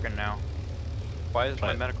 it's working now. Why is Try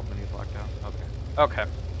my it. medical menu blocked out? Okay.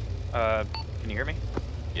 Can you hear me?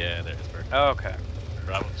 Yeah, there it is. Perfect. Okay.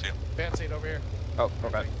 Bravo 2. Fan seat over here. Oh,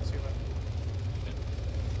 okay. See that?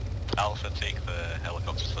 Alpha, take the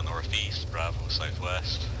helicopters to the northeast. Bravo,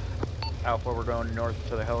 southwest. Alpha, we're going north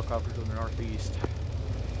to the helicopters in the northeast.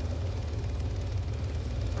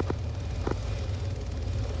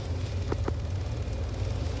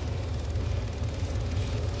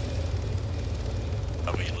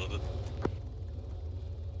 Are we loaded?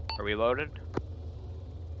 Are we loaded?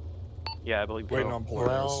 Yeah, I believe so. Waiting on Polaris.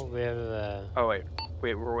 Well, we have. Oh wait,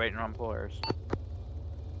 we're waiting on Polaris.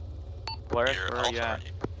 Polaris, You're where are you Alpha, at? aren't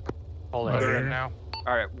you? All We're in. in now.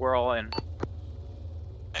 All right, we're all in.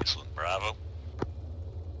 Excellent, Bravo.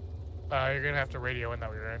 You're gonna have to radio in that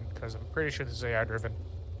we're in, because I'm pretty sure this is AI driven.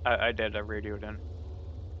 I did. I radioed in.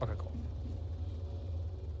 Okay, cool.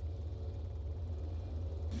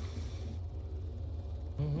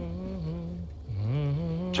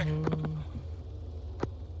 Check.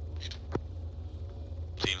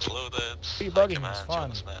 Team's loaded. Debugging Command, is fun.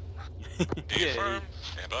 join us now. Do you firm?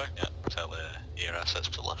 Stand by. Yeah. Tell air assets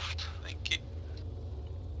to left. Thank you.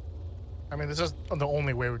 I mean, this is the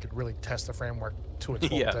only way we could really test the framework to its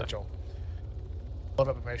full Yeah. potential. Load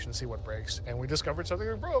up information, see what breaks, and we discovered something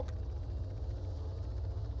that broke.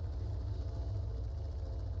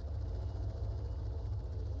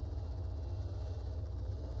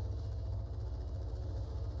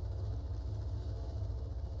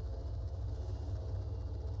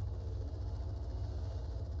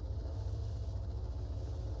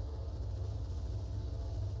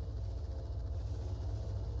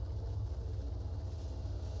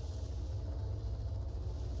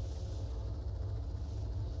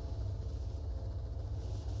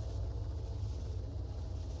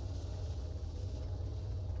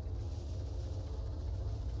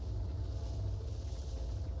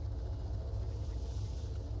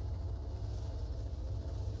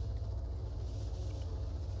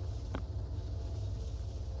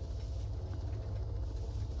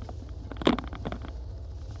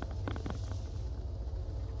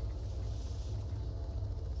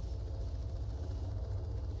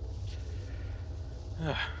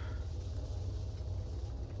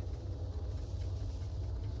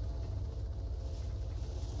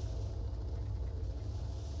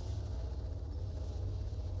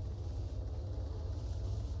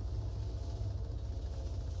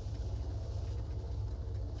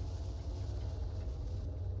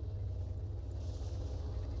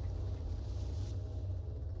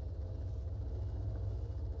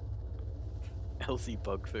 LC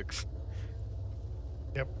bug fix.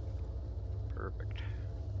 Yep. Perfect.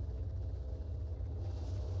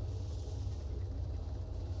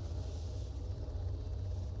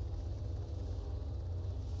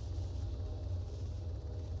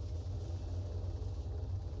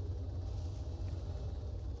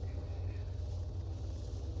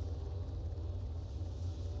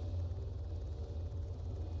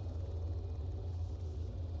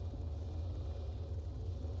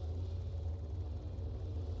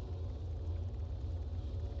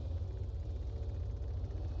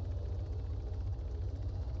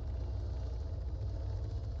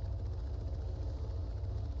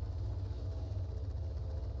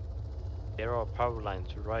 There are power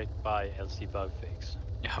lines right by LC bug fix.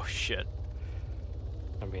 Oh shit.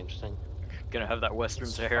 That'll be interesting. Gonna have that Western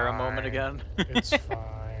Sahara moment again. It's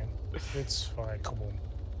fine. It's fine. Come on.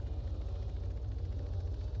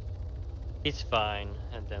 It's fine,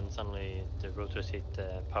 and then suddenly the rotors hit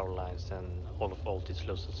power lines, and all of Altis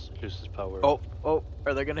loses power. Oh,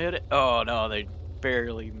 are they gonna hit it? Oh no, they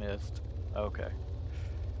barely missed. Okay.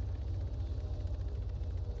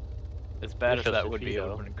 As bad as that would be, it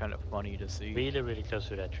would have been kind of funny to see. Really, really close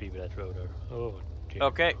to that tree with that rotor. Oh, dear.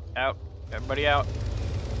 Okay, out. Everybody out.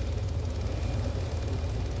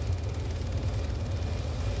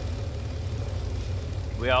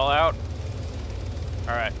 We all out?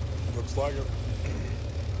 Alright. Looks like it.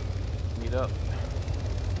 Meet up.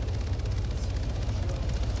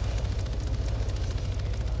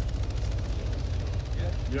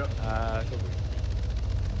 Yep.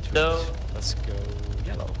 So let's go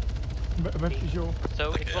yellow.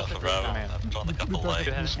 So it wasn't I've drawn a couple lines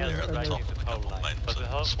You have there at the right top into of the power couple lines, lines but we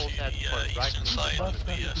also to had the point right eastern into side the of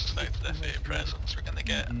the suspected FA presence. We're gonna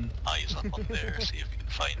get eyes up on there, see if we can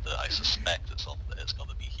find it. I suspect it's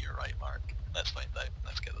gonna be here, right, Mark? Let's find out.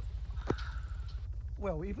 Let's get it.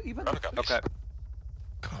 Well, even Okay.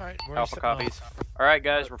 Alright, Alpha copies. Alright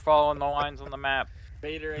guys, we're following the lines on the map.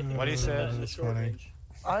 Vader, I think What do you say? That's funny.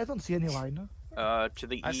 I don't see any line. To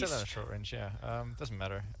the I east. said on a short range, yeah. Doesn't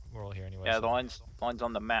matter. We're all here anyway. Yeah, so. the lines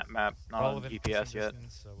on the map, not We're all on within GPS yet.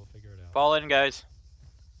 distance, so we'll figure it out. Fall in, guys.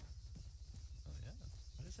 Oh yeah.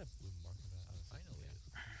 What is that blue mark of that? Oh, finally.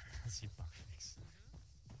 Let's see bug fix.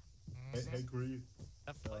 I agree.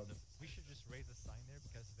 We should just raise a sign there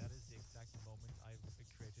because that is the exact moment I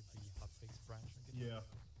created the hotfix branch. Yeah.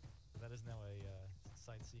 So that is now a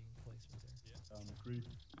sightseeing place right there. Yeah. Agree.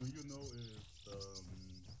 Do you know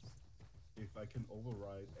if I can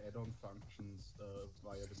override add-on functions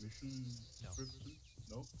via the mission description?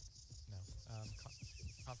 No. No.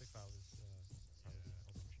 Config file is part of the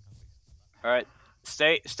overmission config. All right,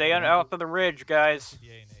 stay on off of the ridge, guys.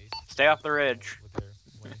 Stay off the ridge. With their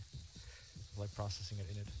way of like processing it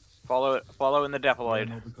in it. Follow in the defilade.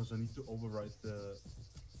 No, because I need to override the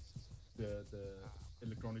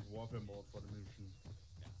electronic warfare mode for the mission.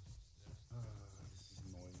 This is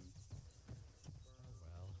annoying.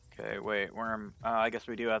 Okay, wait, Worm. I guess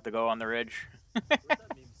we do have to go on the ridge.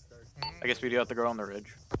 I guess we do have to go on the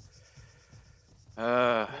ridge.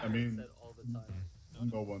 I mean,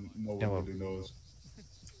 no one really knows.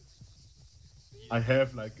 I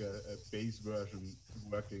have like a base version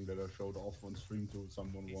working that I showed off on stream to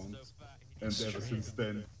someone once, and ever since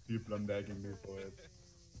then, people are nagging me for it.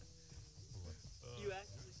 Do you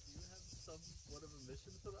actually have somewhat of a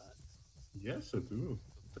mission for that? Yes, I do.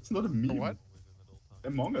 That's not a meme. What?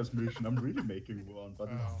 Among Us mission, I'm really making one, but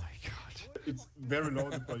Oh my god. It's very low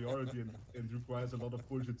in priority and requires a lot of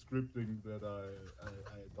bullshit scripting that I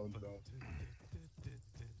don't know.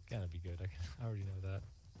 Gonna be good. I already know that.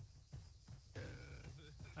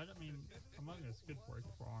 I mean, Among Us could work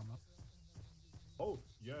for Arma. Oh,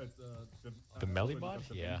 yeah, it's The melee already mod? got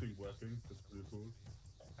the Yeah. thing working. That's pretty cool.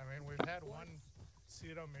 I mean, we've had one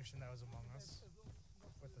pseudo mission that was Among Us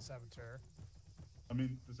with the Saboteur. I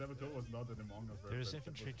mean, the Saboteur was not an Among Us. There's reference,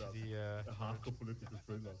 infantry it to was the just a hardcore political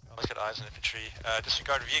thriller. Look at eyes on infantry.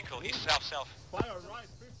 Disregard vehicle, east, south, south. Fire right,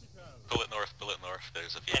 50 cal. Bullet north,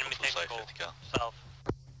 there's a vehicle to the side, 50 cal. South.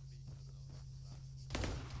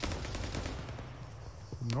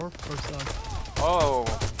 North or south? Oh.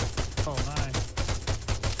 Oh, nice.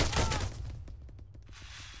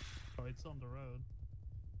 Oh, it's on the road.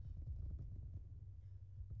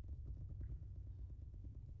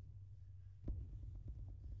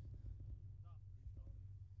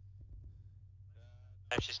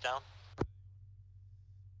 She's down.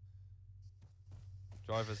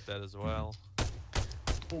 Driver's dead as well.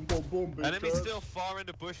 Boom, boom, boom, bitch. Enemy still far in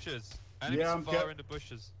the bushes. Enemy Yeah, I'm far in the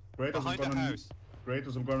bushes. Kratos, Behind the house.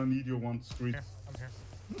 Kratos, I'm gonna need you on street. I'm here.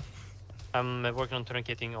 I'm working on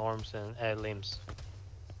truncating arms and limbs.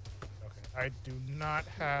 Okay. I do not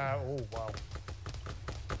have. Oh wow.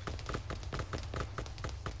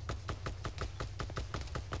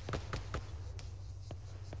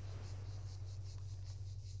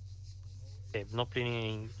 Okay, not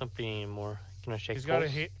bleeding anymore. Can I check? He's got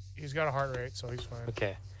pulse? he's got a heart rate, so he's fine.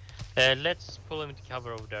 Okay. Let's pull him into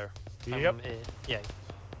cover over there. Yep. Yeah.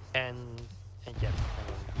 And yeah.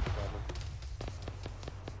 No problem.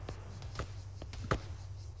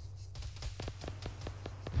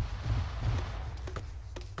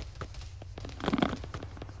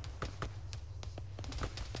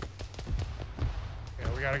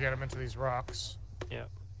 Yeah, we gotta get him into these rocks. Yeah.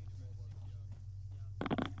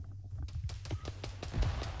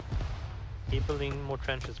 Keep building more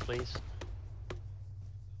trenches, please.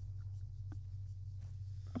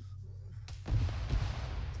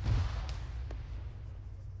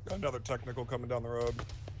 Got another technical coming down the road.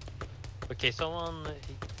 Okay, someone.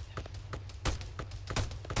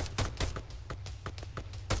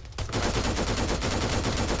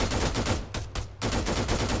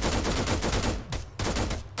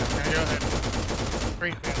 Can you go ahead?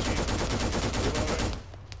 Great, Banshee.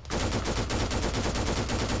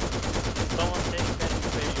 Someone take that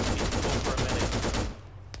radio feed for a minute.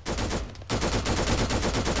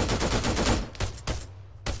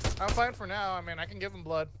 I'm fine for now. I mean, I can give him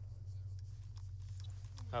blood.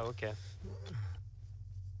 Oh, okay.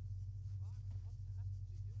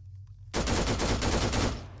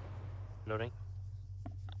 Loading.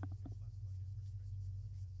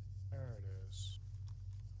 There it is.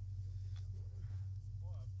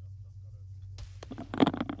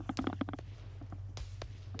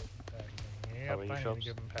 Yep, How are you, I need to shops?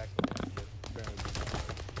 give him packing.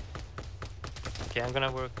 Okay, I'm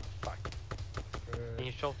gonna work. Fuck. Can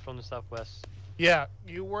you shot from the southwest? Yeah,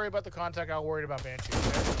 you worry about the contact, I'll worry about Banshee.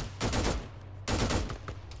 Okay?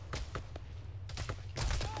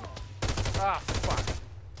 Ah, fuck.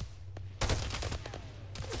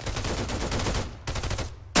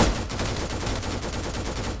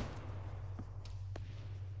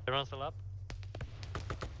 Everyone still up?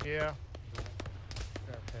 Yeah.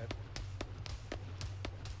 Got hit.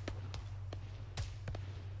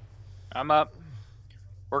 I'm up.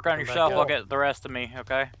 Work on Come back yourself, I'll out. get the rest of me,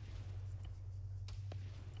 okay?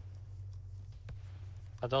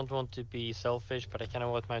 I don't want to be selfish, but I kind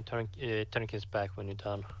of want my tourniquets back when you're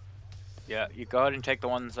done. Yeah, you go ahead and take the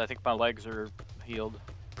ones. I think my legs are healed.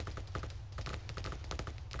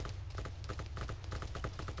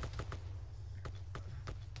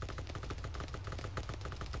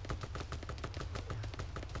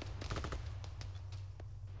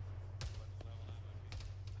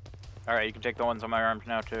 Alright, you can take the ones on my arms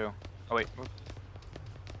now too. Oh wait.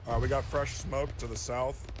 We got fresh smoke to the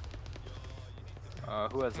south.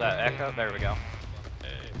 Who has that? Echo? There we go.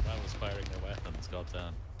 Hey, Bravo's firing their weapons,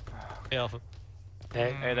 goddamn. Hey, Alpha.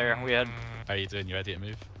 Hey, hey there, we had... How are you doing? You ready to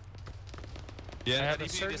move? I Yeah, have a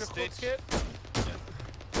surgical kit.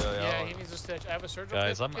 Yeah, he needs a stitch. I have a surgical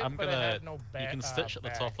Guys, kit, I'm but I gonna. have no You can stitch at the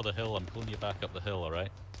top of the hill. I'm pulling you back up the hill, alright?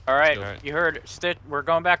 Alright, Alright. you heard Stitch. We're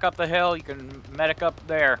going back up the hill. You can medic up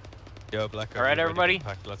there. Yo, Black. Alright, everybody?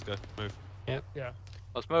 Let's go. Move. Yep. Yeah.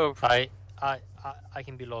 Let's move. I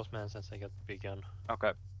can be last man since I got the big gun.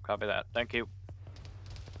 Okay, copy that. Thank you.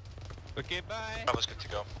 Okay, bye. I was good to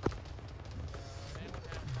go.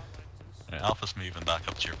 Right, Alpha's moving back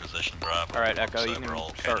up to your position, Bravo. Alright, Echo, So you can we're all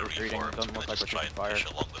start kinda retreating. It reformed. doesn't look We're like just we're trying taking to fire. push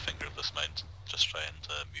along the finger of this mountain. Just trying to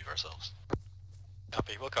move ourselves.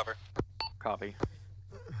 Copy, we'll cover. Copy.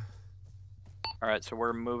 Alright, so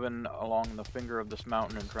we're moving along the finger of this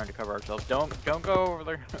mountain and trying to cover ourselves. Don't go over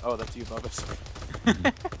there. Oh, that's you, Bubba's.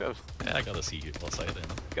 Yeah, I gotta see you what's out there.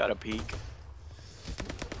 Got a peek.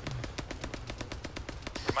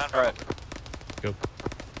 Command, Alright. Go. Do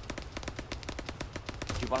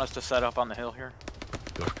you want us to set up on the hill here?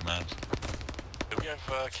 Go for command. Do we have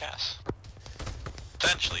Cass?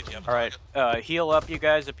 Potentially, do you have Alright, heal up you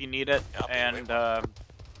guys if you need it, Yeah, I'll be and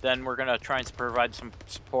then we're gonna try and provide some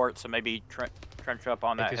support, so maybe trench up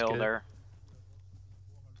on that Think it's hill good. there.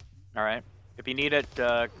 Alright, if you need it,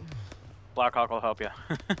 Blackhawk will help you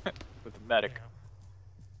with the medic. Yeah.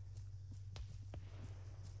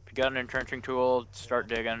 If you got an entrenching tool, start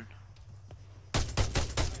digging.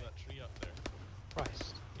 That tree up there.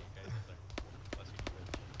 Christ. Okay, guys up there. That's what you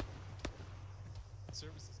did.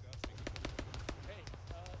 Services, guys. Hey, is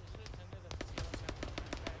it intended that the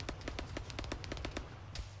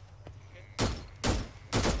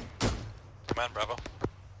Command, Bravo.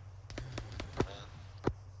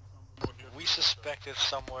 We suspected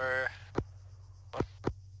somewhere. What?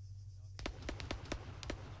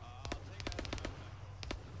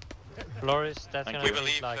 Loris, that's gonna We take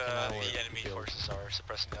believe like an hour the to enemy build. forces are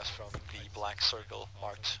suppressing us from the black circle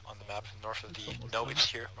marked on the map north of the. No, it's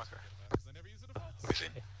here, marker. We see.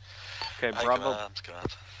 Okay, Aye, Bravo. command.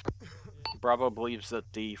 Bravo believes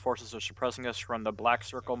that the forces are suppressing us from the black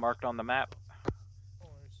circle marked on the map.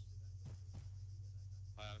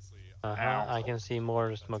 I can see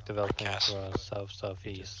more smoke developing to our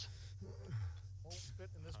south-southeast. Won't fit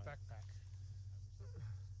in this backpack.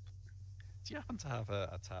 Do you happen to have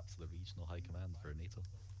a tap to the regional high command for NATO?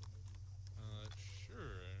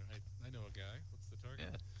 Sure. I know a guy. What's the target?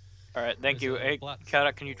 Yeah. All right, thank There's you. a Hey, black-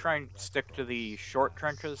 Kata, can you try and stick to the short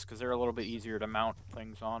trenches because they're a little bit easier to mount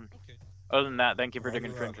things on. Okay. Other than that, thank you for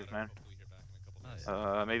digging trenches, man.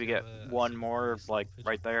 Maybe get one more, like,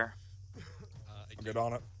 right there. I'll get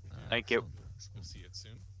on it. Thank you. We'll see it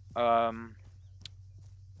soon.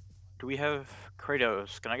 Do we have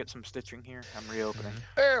Kratos? Can I get some stitching here? I'm reopening.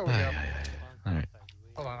 There we go. Alright.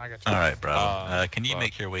 Hold on, I got you. Alright, Bravo. Can you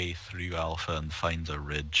make your way through Alpha and find a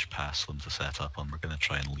ridge past them to set up on? We're going to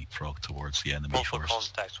try and leapfrog towards the enemy Multiple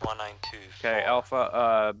first. contacts, 192. Okay,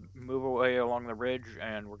 Alpha, move away along the ridge,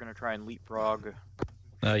 and we're going to try and leapfrog.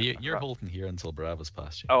 You're holding here until Bravo's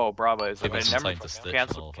past you. Oh, Bravo is Give okay. us some Never time to stitch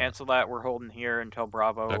and all cancel that. that. We're holding here until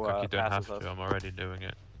Bravo Look, like you don't have passes to. us. I'm already doing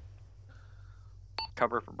it.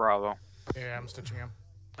 Cover for Bravo. Yeah, I'm stitching him.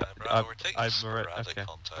 Bravo, we're taking I'm sporadic okay.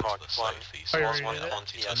 contact Mark to the one. southeast. Oh, you I already did it?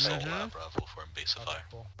 want you to assault Bravo for base of fire.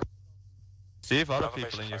 Cool. See if other Bravo people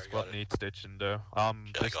base in your fire, squad got it. need stitching though. Yeah, I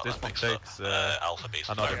This got one that mixed up. takes Alpha base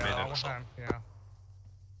of another fire. Yeah, minute. one time. Yeah.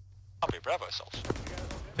 Copy, Bravo assault.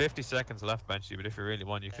 50 seconds left, Benchy, but if you really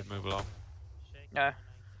want, you can move along. Yeah.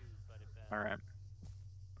 Alright.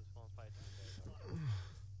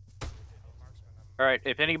 Alright,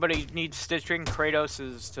 if anybody needs stitching, Kratos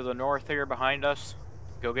is to the north here behind us.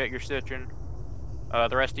 Go get your stitching.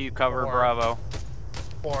 The rest of you cover Bravo.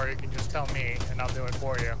 Or you can just tell me, and I'll do it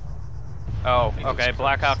for you. Oh, okay.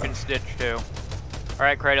 Blackhawk can stitch too.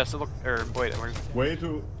 Alright, Kratos, look. Or, wait, where's. Way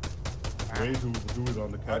to do it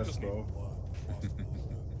on the cast, though.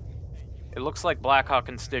 It looks like Blackhawk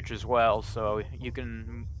can stitch as well, so you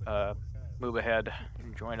can move ahead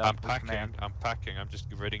and join up I'm with packing. command. I'm packing. I'm just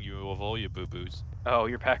ridding you of all your boo-boos. Oh,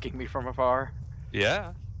 you're packing me from afar?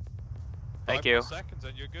 Yeah. Thank 5 you. more seconds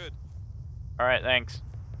and you're good. Alright, thanks.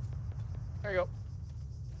 There you go.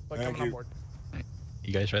 Like Thank coming on you. board.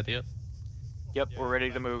 You guys ready yet? Yep, we're ready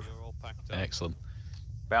to Thank move. you, you're all packed up. Excellent.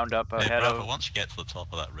 Bound up Hey, ahead Bravo, of. once you get to the top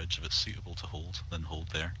of that ridge, if it's suitable to hold, then hold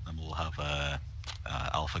there, and we'll have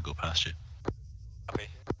Alpha go past you. Copy.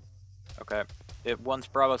 Okay. If once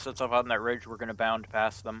Bravo sets up on that ridge, we're gonna bound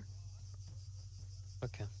past them.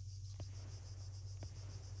 Okay.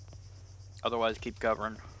 Otherwise, keep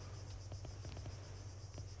covering.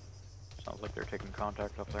 Sounds like they're taking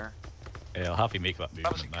contact up there. Yeah, I'll have you make that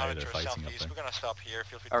Bravo's movement now. They're encounter fighting up southeast. there. We're gonna stop here.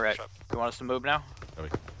 Feel free to Alright. push up. You want us to move now?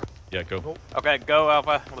 Yeah, go. Okay, go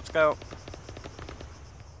Alpha. Let's go.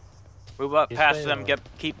 Move up This past way them. or-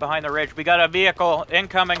 Keep behind the ridge. We got a vehicle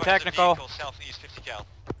incoming. Come into the Technical. vehicle, southeast, 50 cal.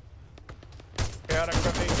 Chaotic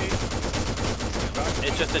from AT.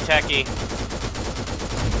 It's just a techie.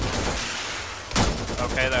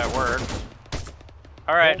 Okay, that works.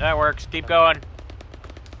 Alright, that works. Keep going.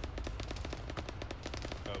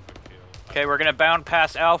 Okay, we're gonna bound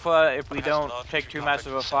past Alpha if we don't take too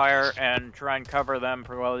massive a fire and try and cover them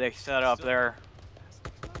for while they set up their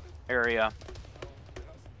area.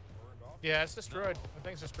 Yeah, it's destroyed. The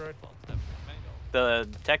thing's destroyed. The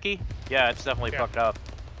techie? Yeah, it's definitely fucked up.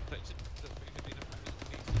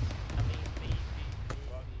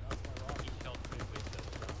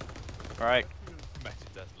 Alright.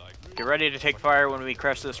 Get ready to take fire when we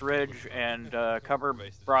crest this ridge and cover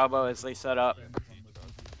Bravo as they set up.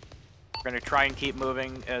 We're going to try and keep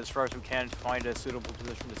moving as far as we can to find a suitable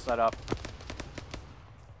position to set up.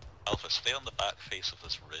 Alpha, stay on the back face of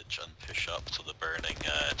this ridge and push up to the burning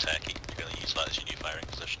techie. You're going to use that as your new firing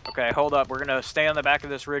position. Okay, hold up. We're going to stay on the back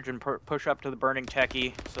of this ridge and push up to the burning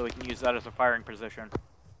techie so we can use that as a firing position.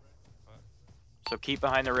 So keep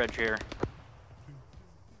behind the ridge here.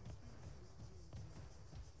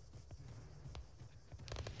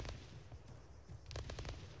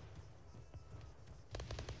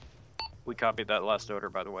 We copied that last order,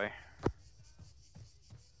 by the way.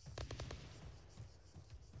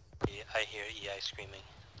 Yeah, I hear EI screaming.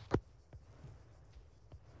 Is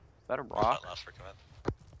that a rock? Last for command.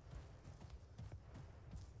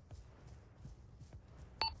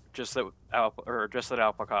 Just that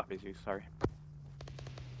Alpha copies you. Sorry.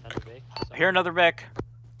 Another Vic? I hear another Vic.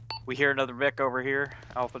 We hear another Vic over here.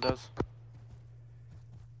 Alpha does.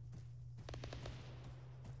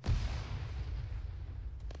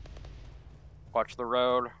 Watch the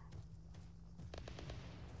road.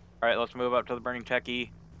 Alright, let's move up to the burning techie.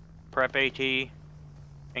 Prep AT. In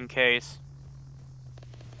case.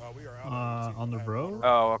 We are out on the road?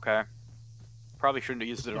 Oh, okay. Probably shouldn't have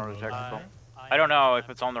used it on the technical. I don't know if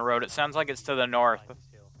it's on the road. It sounds like it's to the north.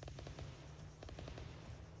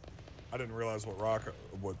 I didn't realize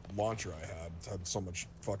what launcher I had. I had so much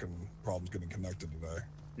fucking problems getting connected today.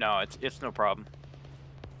 No, it's no problem.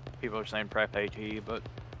 People are saying prep AT, but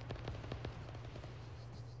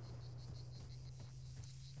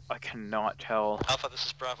I cannot tell. Alpha, this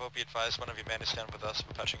is Bravo. Be advised, one of your men is down with us.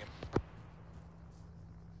 We're patching him.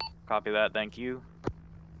 Copy that, thank you.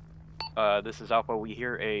 This is Alpha. We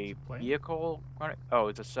hear a vehicle.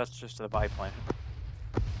 Oh, that's just the biplane.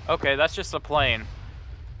 Okay, that's just a plane.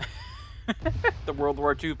 The World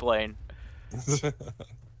War II plane.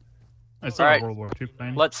 Alright, World War II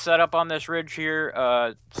plane. let's set up on this ridge here.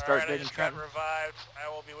 Start Alright, I digging just got trench. revived. I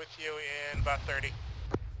will be with you in about 30.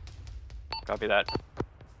 Copy that.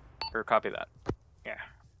 Or copy that. Yeah.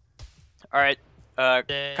 Alright,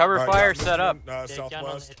 The- cover Alright, fire yeah, set up. The gun on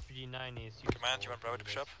southwest. SPG-9 is used Command, you for want Bravo to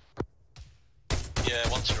push up? radios. Yeah,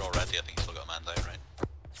 once you're all ready, I think you still got a man down, right?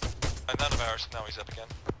 And none of ours, now he's up again.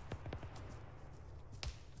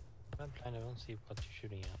 I'm trying to see what you're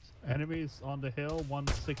shooting at. Enemies on the hill,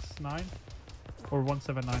 169 or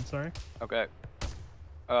 179. Sorry. Okay.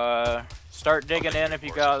 Start digging in if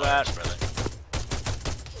you got that.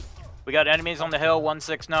 We got enemies on the hill,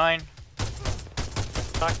 169.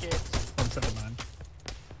 Fuck it. 179.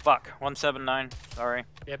 Fuck, 179. Sorry.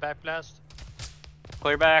 Yeah, back blast.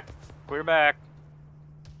 Clear back. Clear back.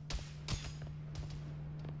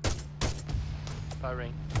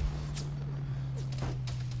 Firing.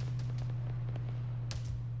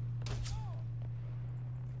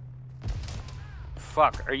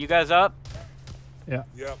 Fuck, are you guys up? Yeah.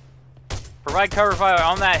 Yep. Provide cover fire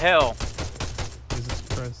on that hill. Jesus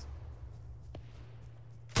Christ.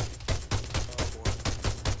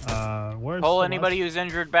 Where's Pull the anybody last- who's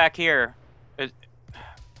injured back here.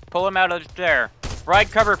 Pull him out of there.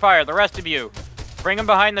 Provide cover fire, the rest of you. Bring him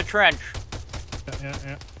behind the trench.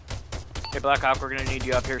 Yeah. Okay, Black Hawk, we're gonna need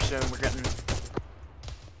you up here soon. We're getting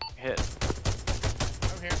hit.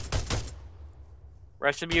 I'm here.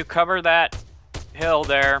 Rest of you cover that hill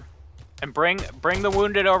there. And bring the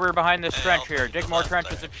wounded over behind this trench here. Dig more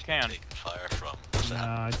trenches if you can. Fire from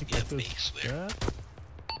Nah, I think that is good.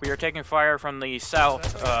 We are taking fire from the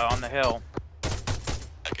south on the hill.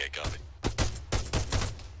 Okay, copy.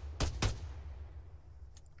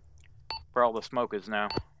 Where all the smoke is now.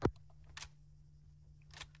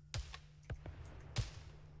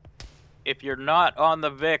 If you're not on the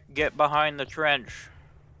Vic, get behind the trench.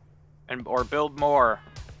 Or build more.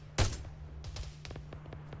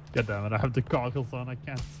 God damn it, I have the goggles on, I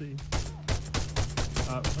can't see.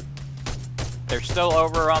 What? They're still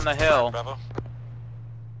over on the hill. Bravo.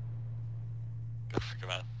 Go for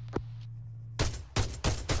command.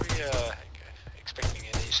 Are we expecting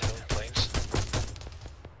any civilian planes?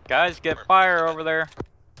 Guys, get fire over there.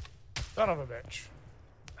 Son of a bitch.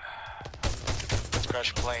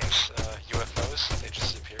 Crash planes, UFOs, they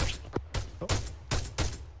just appeared.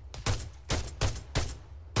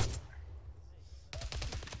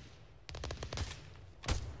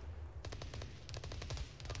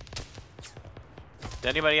 Does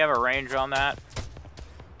anybody have a range on that?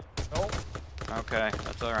 Nope. Okay,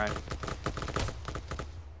 that's alright.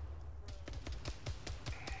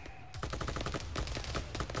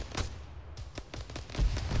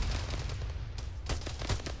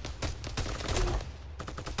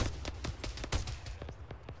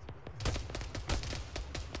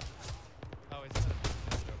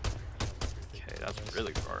 Okay, that's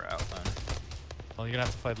really far out then. Well, you're gonna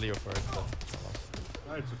have to fight Leo for it. But...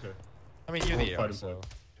 No, it's okay. I mean, you're We'll the fight AR, him so... for it.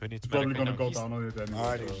 Who needs It's probably medic? gonna go he's- down on it anyway.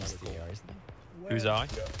 Alright, so He's that's the cool. AR, isn't he? Who's I?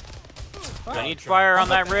 Yeah. I need fire on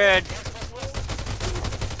that ridge.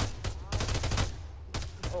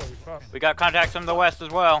 Holy fuck. We got contacts from the west as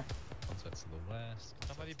well. Contacts to the west.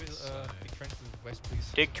 Somebody build big trench to the west,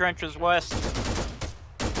 please. Dig trenches west.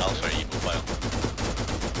 Alpha, you mobile.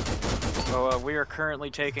 So we are currently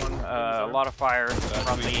taking a lot of fire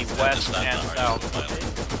from the west and south.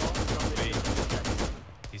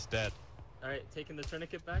 He's dead. Alright, taking the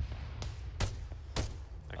tourniquet back.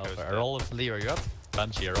 Alpha, are all of Leo, are you up?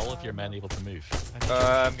 Banshee, are all of your men able to move?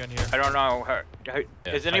 I don't know.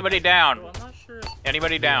 Is anybody down? So I'm not sure if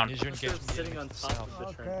Anybody down? I'm not sure if sitting on top of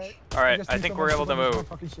the trench. Alright, I think we're able to move.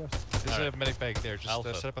 There's a medic bag there. Just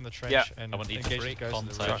Alpha. set up on the trench Yeah. and I want you to engage the break guys in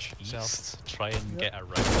the contact ridge south. east. Try and get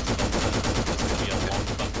around this contact. It's going to be a long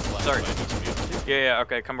fucking flank. Sorry. so I need to move. Yeah,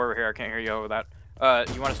 okay, come over here. I can't hear you over that.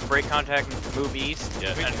 You want us to break contact and move east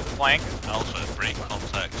Yeah. and flank? Alpha, break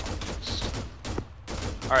contact.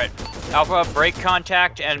 Alright. Alpha, break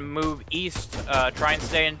contact and move east. Try and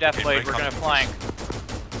stay in death blade. We're gonna flank.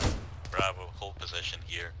 Bravo, hold position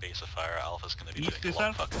here. Base of fire. Alpha's gonna be doing a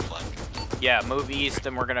long fucking flank. Yeah, move east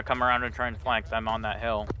and we're gonna come around and try and flank them on that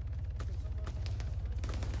hill.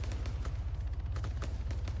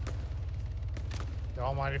 The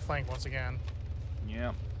almighty flank once again.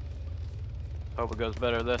 Yep. Hope it goes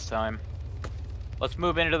better this time. Let's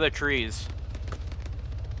move into the trees.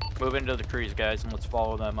 Move into the trees, guys, and let's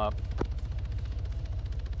follow them up.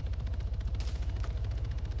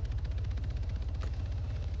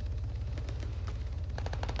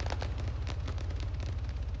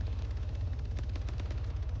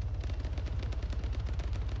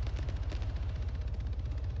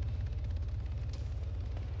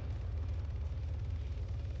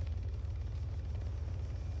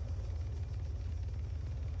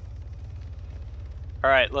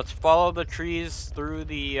 Alright, let's follow the trees through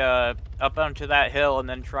the, up onto that hill and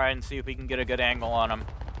then try and see if we can get a good angle on them.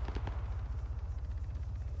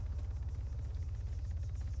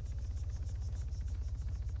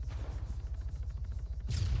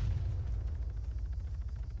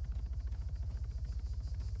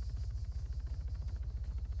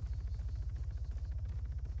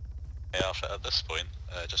 Yeah, Alpha, at this point,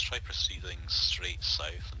 just try proceeding straight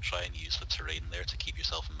south and try and use the terrain there to keep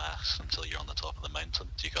yourself masked until you're on the top of the mountain.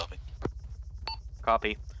 Do you copy?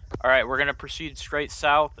 Copy. Alright, we're gonna proceed straight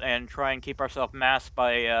south and try and keep ourselves masked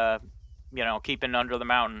by, you know, keeping under the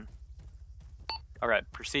mountain. Alright,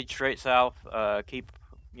 proceed straight south, keep,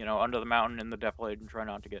 you know, under the mountain in the defilade and try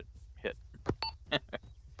not to get hit.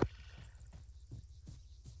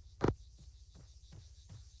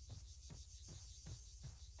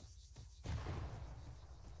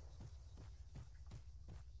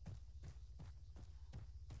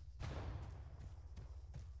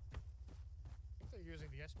 They're using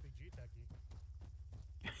the SPG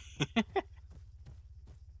technique.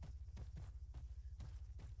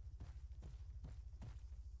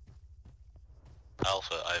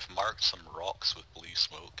 Alpha, I've marked some rocks with blue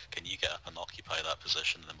smoke. Can you get up and occupy that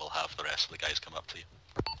position, and then we'll have the rest of the guys come up to you?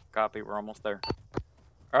 Copy, we're almost there.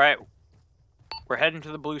 Alright, we're heading to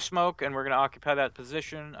the blue smoke and we're gonna occupy that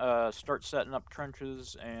position, start setting up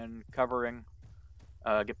trenches and covering,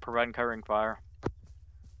 providing covering fire.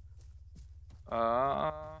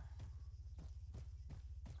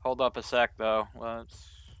 Hold up a sec though,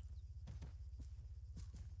 let's...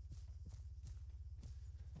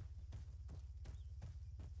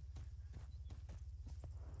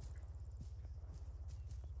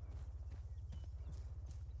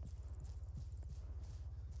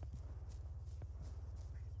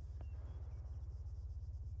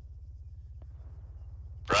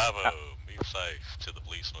 Bravo, move south to the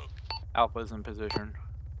blue smoke. Alpha's in position.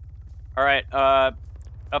 Alright, up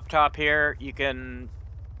top here, you can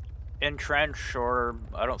entrench, or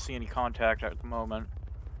I don't see any contact at the moment.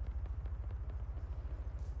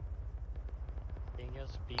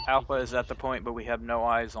 Alpha is at the point, but we have no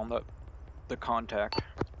eyes on the contact.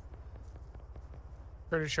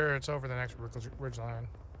 Pretty sure it's over the next ridge line.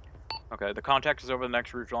 Okay, the contact is over the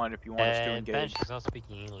next ridge line if you want us to engage. Bench is not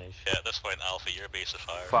speaking English. Yeah, at this point, Alpha, your base of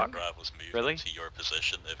fire. Fuck. Bravo's moved Really? to your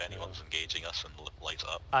position if anyone's engaging us and lights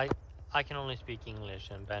up. I can only speak English,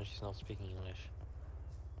 and Bench is not speaking English.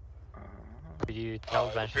 Could you tell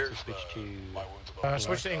Bench to switch to...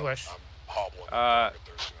 switch to English.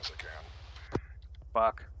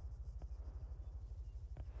 Fuck.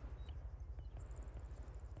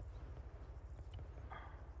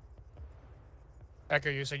 Echo,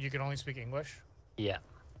 you said you can only speak English? Yeah.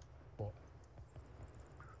 Cool.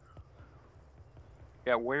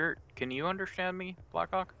 Yeah, where... Can you understand me,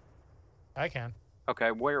 Blackhawk? I can.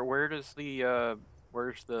 Okay, where does the,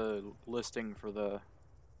 where's the listing for the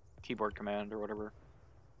keyboard command or whatever?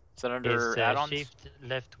 Is that under add-ons? Shift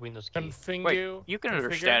left Windows key. Configure. Wait, you can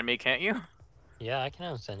understand me, can't you? Yeah, I can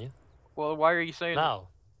understand you. Well, why are you saying... Now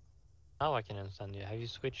I can understand you. Have you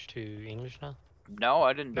switched to English now? No,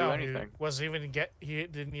 I didn't do No, anything. He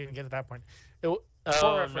didn't even get to that point. Oh,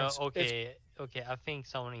 no, okay. Okay, I think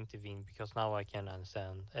someone intervened because now I can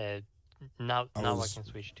understand. Now I can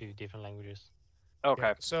switch to different languages. Okay.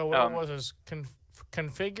 Yeah, so what it was is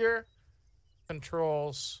configure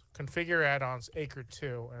controls, configure add-ons, Acre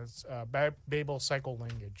 2 as Babel cycle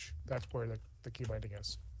language. That's where the key binding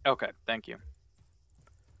is. Okay, thank you.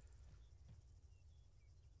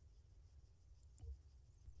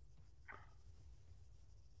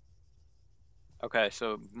 Okay,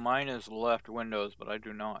 so mine is left Windows, but I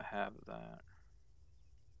do not have that.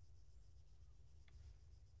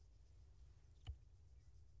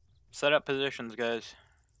 Set up positions, guys.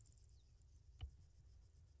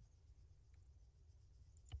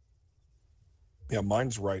 Yeah,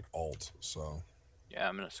 mine's right alt, so. Yeah,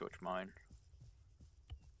 I'm gonna switch mine.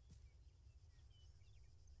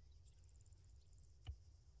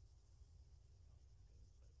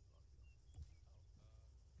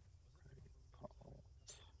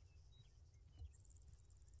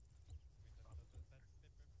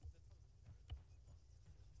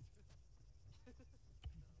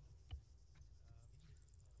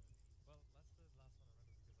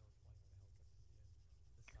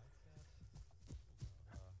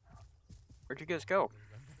 Where'd you guys go?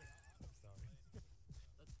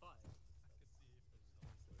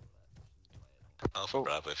 Alpha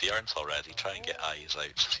Bravo, if you aren't already, try and get eyes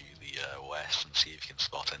out to the west and see if you can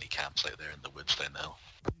spot any camps out there in the woods down the hill.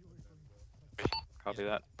 Copy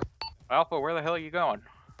that. Alpha, where the hell are you going?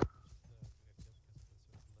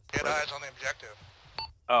 Get eyes on the objective.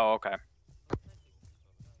 Oh, okay.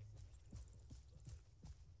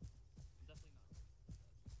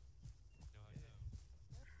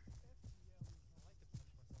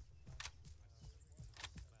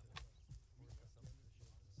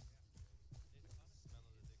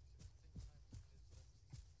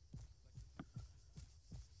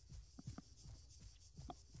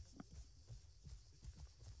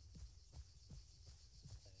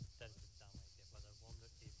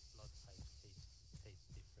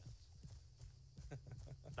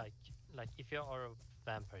 Like if you are a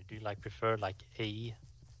vampire, do you like prefer like A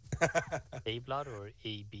blood or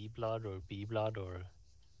AB blood or B blood or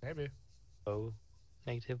maybe O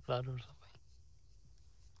negative blood or something?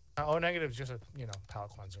 O negative is just a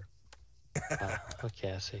palate cleanser.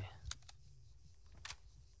 Okay, I see.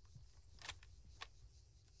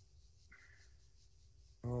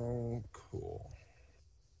 Oh, cool.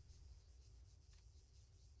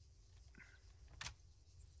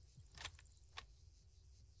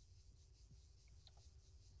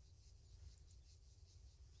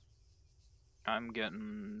 I'm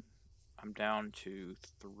down to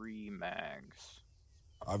 3 mags.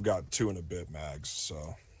 I've got 2 and a bit mags,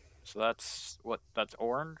 so. So that's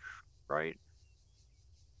orange, right?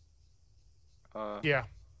 Yeah.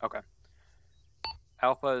 Okay.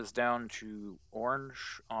 Alpha is down to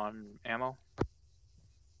orange on ammo.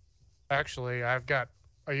 Actually, I've got.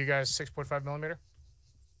 Are you guys 6.5 millimeter?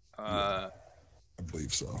 Yeah, I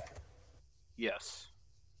believe so. Yes.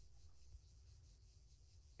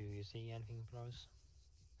 Do you see anything, Flores?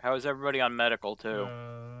 How is everybody on medical too?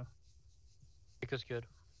 Because good.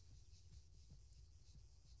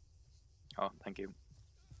 Oh, thank you.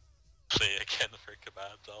 Say again for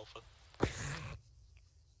command, Alpha.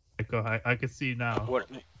 I can see now. What?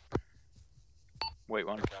 Wait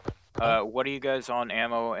one. What are you guys on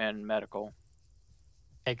ammo and medical?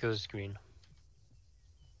 Echo's green.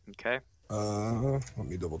 Okay. Let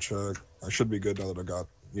me double check. I should be good now that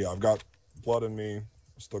I've got blood in me.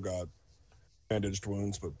 Still got bandaged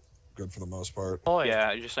wounds, but good for the most part. Oh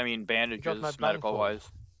yeah, I mean bandages, medical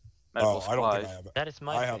wise. Medical I don't think supplies. I have it. That is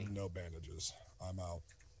my I have thing. no bandages. I'm out.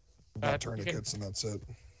 I've got tourniquets and that's it.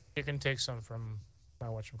 You can take some from my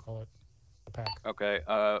whatchamacallit, the pack. Okay.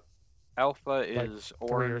 Alpha is Like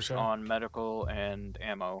 3 or orange so. on medical and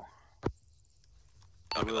ammo.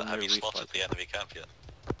 Have you spotted the enemy camp yet?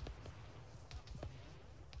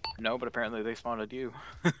 No, but apparently they spotted you.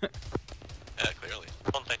 Yeah, clearly.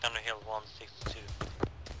 Contact on the hill 162.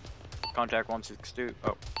 Contact 162.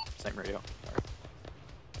 Oh, same radio. Sorry.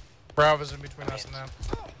 Bravo's in between us and them.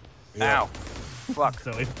 Ow. Fuck.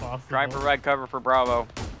 So impossible. Try and provide cover for Bravo.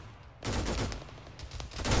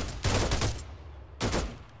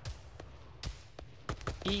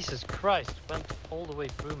 Jesus Christ, went all the way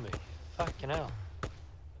through me. Fucking hell. I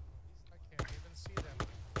can't even see them.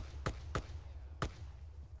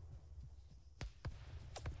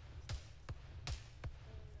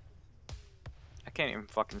 I can't even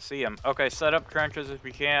fucking see him. Okay, set up trenches if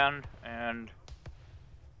we can, and...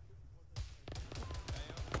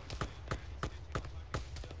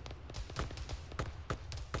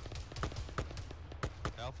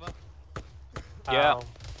 Alpha? Yeah.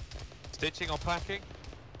 Stitching or packing?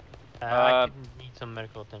 I could need some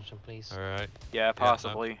medical attention, please. Alright. Yeah,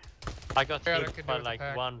 possibly. I got Yeah, hit that could by do with the like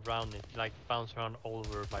pack. one round, it like bounced around all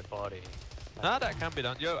over my body. Nah, that can be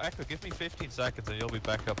done. Yo, Echo, give me 15 seconds and you'll be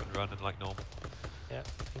back up and running like normal. Yeah,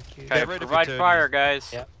 thank you. Okay, Get rid of provide your fire, turnies.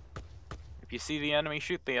 guys. Yeah. If you see the enemy,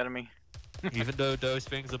 shoot the enemy. Even though those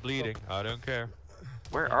things are bleeding, I don't care.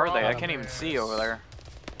 Where are they? I can't even see over there.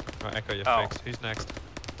 Right, Echo, you're Oh. fixed. Who's next?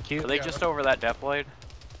 Are they just over that death blade?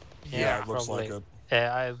 Yeah, it looks like it.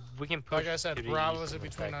 We can push. Like I said, to the Bravo's east in and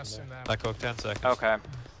between attack us them and them. Echo, 10 seconds. Okay.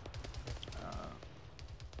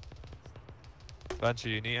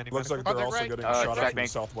 Banshee, you need any Looks like medical? they're also right. getting shot at check from me. the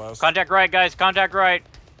southwest. Contact right, guys. Contact right.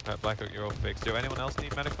 Black Oak, you're all fixed. Do anyone else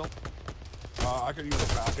need medical? I could use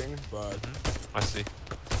a packing, but I see.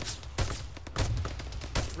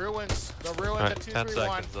 Ruins. The ruins Right, at 10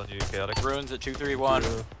 231. seconds on you, Chaotic. Ruins at 231.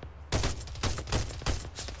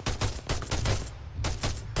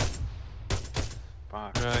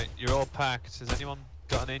 Fuck. Right, you're all packed. Has anyone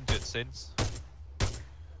gotten injured since?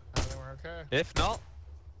 They were okay. If not...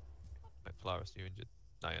 Wait, Flowers, you injured?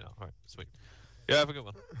 No, you're not. Alright, sweet. Yeah, have a good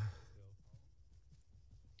one.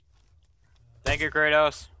 Thank you,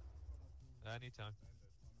 Kratos. Anytime.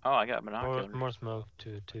 Oh, I got binoculars. More smoke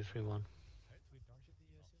to 231.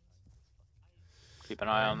 Keep an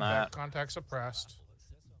eye on that. Contact suppressed.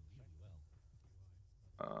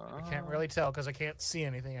 I can't really tell because I can't see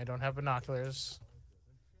anything. I don't have binoculars.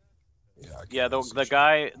 Yeah,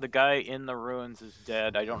 the guy in the ruins is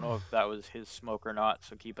dead. I don't know if that was his smoke or not,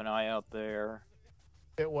 so keep an eye out there.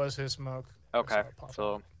 It was his smoke. Okay,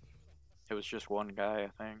 so it was just one guy,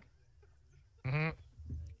 I think. Mm-hmm.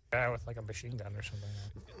 Guy with like a machine gun or something.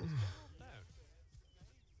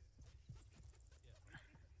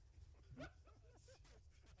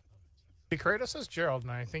 See, Kratos says Gerald,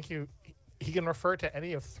 and I think he can refer to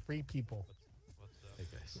any of 3 people.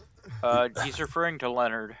 He's referring to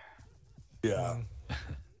Leonard. Yeah. I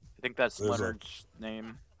think that's There's Leonard's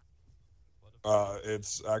name.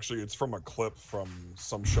 It's from a clip from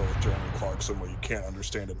some show with Jeremy Clarkson where you can't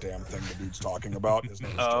understand a damn thing the dude's talking about. His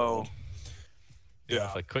name is Gerald. Yeah.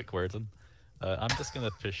 If a quick word in. I'm just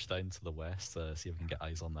gonna push down to the west, see if we can get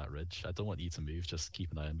eyes on that ridge. I don't want you to move, just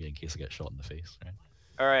keep an eye on me in case I get shot in the face, right?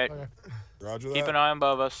 Alright. Okay. Roger that. Keep an eye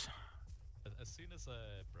above us. As soon as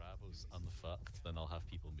Bravo's unfucked, then I'll have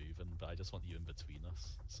people moving, but I just want you in between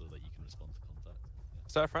us so that you can respond to contact.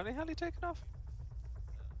 Is that a friendly heli taking off?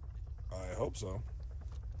 I hope so.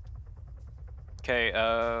 Okay,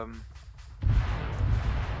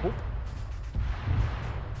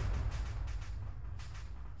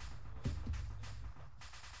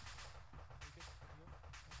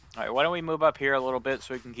 Alright, why don't we move up here a little bit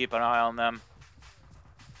so we can keep an eye on them?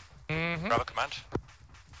 Bravo command.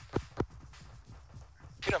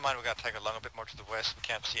 If you don't mind, we're going to take along a bit more to the west. We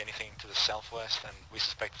can't see anything to the southwest, and we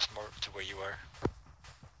suspect it's more to where you are.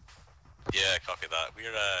 Yeah, copy that.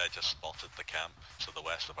 We're just spotted the camp to the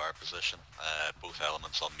west of our position. Both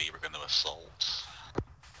elements on me, we're going to assault.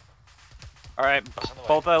 Alright,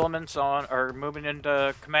 both elements are moving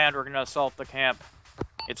into command. We're going to assault the camp.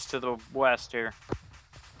 It's to the west here.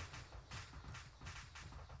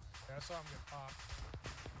 Yeah, I saw him get popped.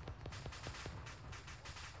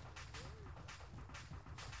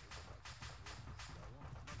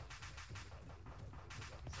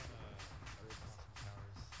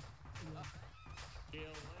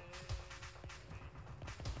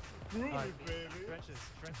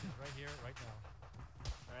 Trenches right here, right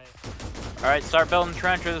now. Alright, start building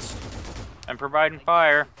trenches and providing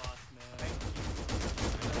fire.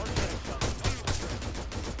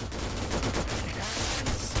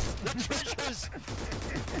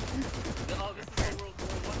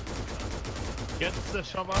 Get the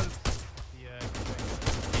shovel. Yeah,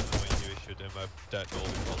 you should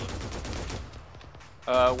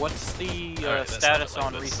what's the Alright, status like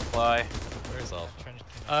on this. resupply? Where's Alf?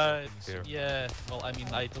 Yeah, well, I mean,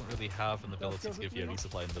 I don't really have an ability to give you a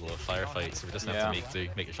resupply in the middle of a firefight, so we just have to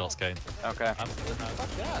make your shots count. Okay. I'm still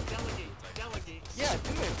Delegate. Yeah, do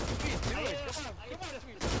it. Do it. Come on.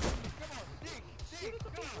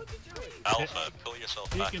 Alpha, pull yourself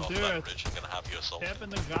back off that ridge. I'm going to have you assault.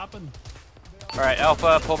 Alright,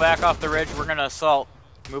 Alpha, pull back off the ridge. We're going to assault.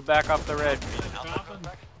 Move back off the ridge.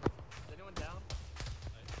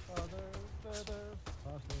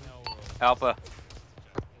 Alpha,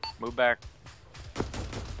 move back.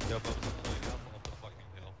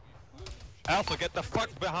 Alpha, get the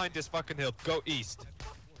fuck behind this fucking hill. Go east.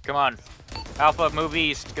 Come on. Alpha, move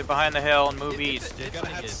east. Get behind the hill and move east. You're gonna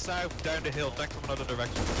head south down the hill, back from another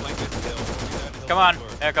direction. Flank this hill. Come on,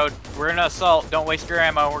 Echo. We're gonna assault. Don't waste your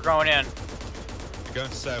ammo. We're going in. You're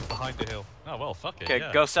going south behind the hill. Oh, well, fuck it. Okay,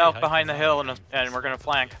 yeah. go south behind the hill and we're gonna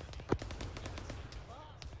flank.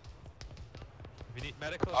 If you need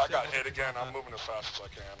medical, I got hit again. I'm moving as fast as I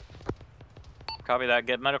can. Copy that.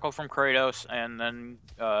 Get medical from Kratos and then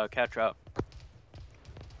catch up.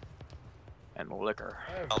 And liquor.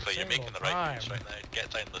 Alpha, you're making the right moves right now.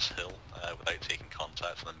 Get down this hill without taking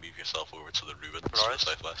contact and then move yourself over to the ruins to the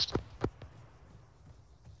southwest.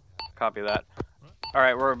 Copy that.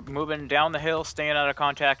 Alright, we're moving down the hill, staying out of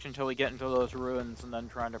contact until we get into those ruins and then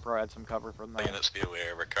trying to provide some cover from there. Units, be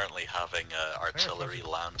aware, we're currently having artillery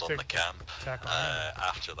land on the camp.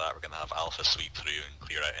 After that, we're going to have Alpha sweep through and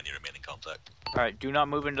clear out any remaining contact. Alright, do not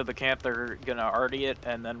move into the camp. They're going to arty it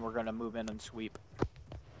and then we're going to move in and sweep.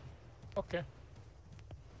 Okay.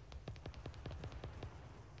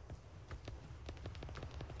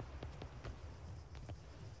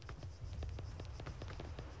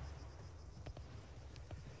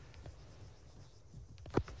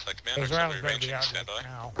 Commander, auxiliary ranging, stand by.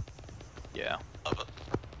 Yeah. Love it.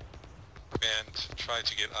 And try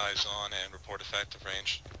to get eyes on and report effective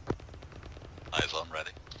range. Eyes on,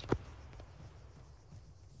 ready.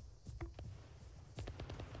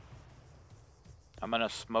 I'm gonna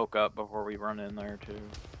smoke up before we run in there too.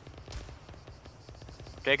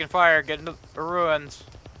 Taking fire, getting to the ruins.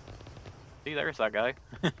 See, there's that guy.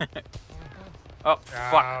 Oh,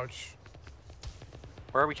 fuck. Ouch.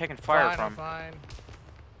 Where are we taking fire from? Fine.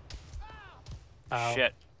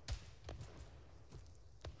 Shit.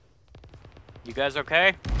 You guys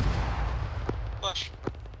okay? Flush.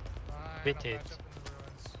 Bit it.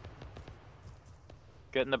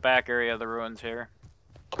 Get in the back area of the ruins here.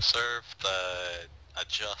 Observe the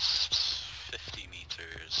adjust 50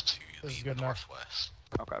 meters to the northwest.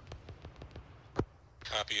 Okay.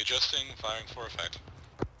 Copy adjusting, firing for effect.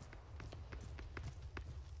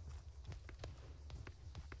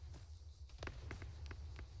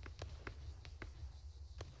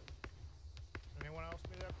 Anyone else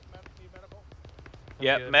need medical?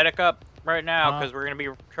 Yep, medic up right now, because we're going to be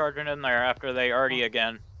charging in there after they arty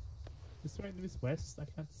again. Is there enemies west? I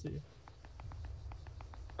can't see.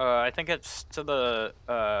 I think it's to the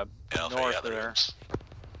north there.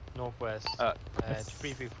 Northwest.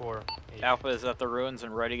 3v4. Alpha is at the ruins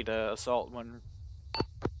and ready to assault when...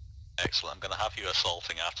 Excellent. I'm going to have you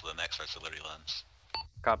assaulting after the next artillery lands.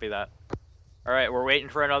 Copy that. Alright, we're waiting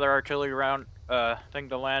for another artillery round thing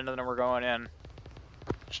to land, and then we're going in.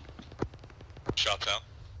 Shots out.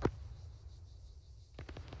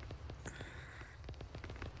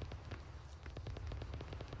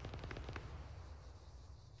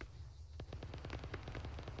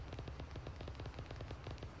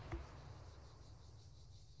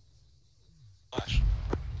 Flash.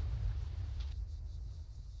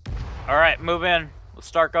 Alright, move in. Let's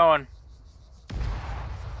start going.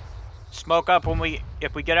 Smoke up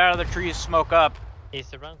if we get out of the trees, smoke up. Is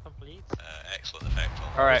the round complete? Excellent effect.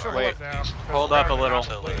 Alright, wait. Hold up a little.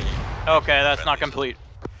 Okay, that's not complete.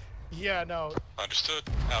 Yeah, no. Understood.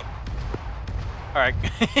 Out. Alright.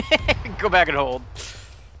 Go back and hold.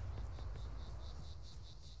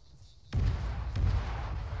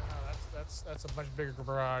 That's a much bigger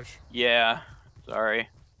barrage. Yeah. Sorry.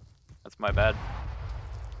 That's my bad.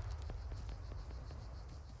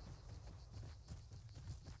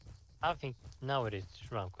 I think now it is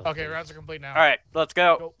round complete. Okay, rounds are complete now. Alright, let's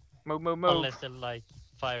go. Move, move, move. Unless they like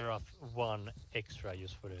fire off one extra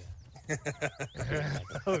just for the...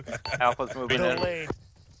 Alpha's moving in.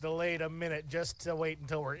 Delayed a minute just to wait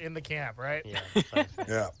until we're in the camp, right? Yeah.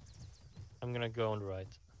 Yeah. I'm gonna go on the right.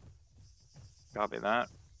 Copy that.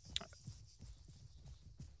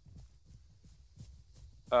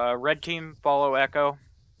 Red team, follow Echo.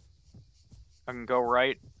 I can go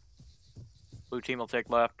right. Blue team will take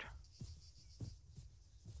left.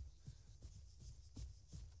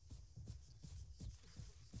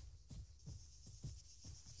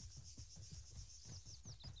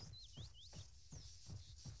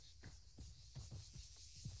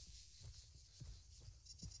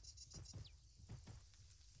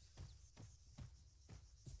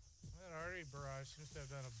 That already barrage seems to have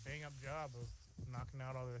done a bang up job of knocking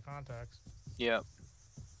out all the contacts. Yep.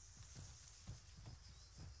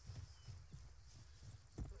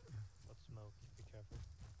 Got smoke, be careful.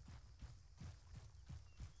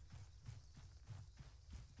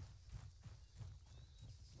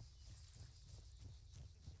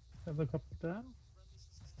 Helicopter down.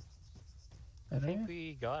 I think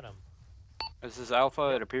we got him. This is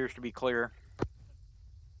Alpha. It appears to be clear.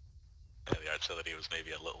 Yeah, the artillery was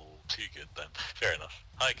maybe a little too good then. Fair enough.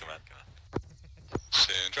 Hi, command.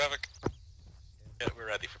 Stay in traffic. Yeah, we're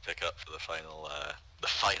ready for pickup for the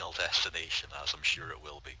final destination, as I'm sure it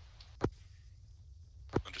will be.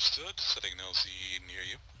 Understood. Setting an LZ near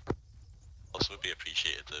you. Also, would be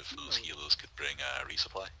appreciated if those helos could bring a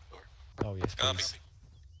resupply. Or... Oh yes, please.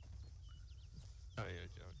 Oh yeah,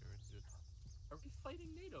 Are we fighting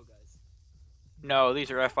NATO, guys? No,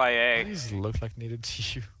 these are FIA. These look like needed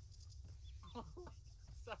to you.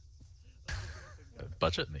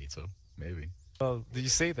 Budget NATO, maybe. Well, did you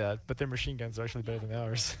say that? But their machine guns are actually better than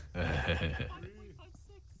ours. Huh?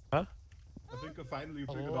 I think I finally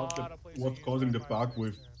figured out what's causing the bug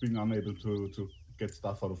with being unable to get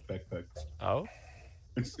stuff out of backpacks. Oh?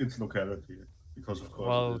 It's locality, because of course.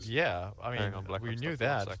 Well, yeah. I mean, we knew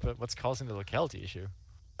that, but what's causing the locality issue?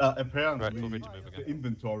 Apparently, the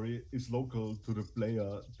inventory is local to the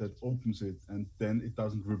player that opens it, and then it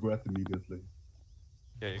doesn't revert immediately.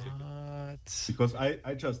 Yeah, you could. What? Because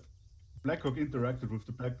I just Blackhawk interacted with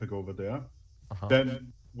the backpack over there,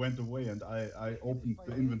 then went away, and I opened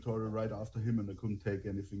the inventory right after him, and I couldn't take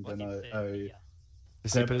anything. Then I You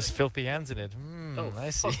see, put his filthy hands in it. I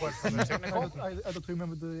see. I don't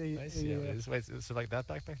remember the. I see how it is. Wait, so like that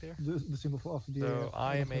backpack there? The symbol of the. So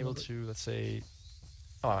I am able to, let's say.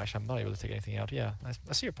 Oh, actually, I'm not able to take anything out. Yeah,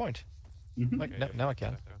 I see your point. Like, now I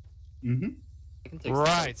can. Mm-hmm.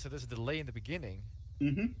 Right. So there's a delay in the beginning,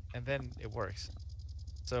 and then it works.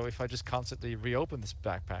 So if I just constantly reopen this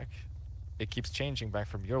backpack, it keeps changing back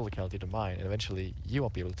from your locality to mine, and eventually you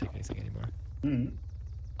won't be able to take anything anymore. Mm.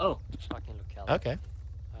 Oh. Fucking locality. Okay.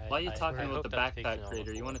 Why are you talking about the that's fixed backpack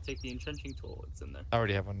creator? You want to take the entrenching tool? It's in there. I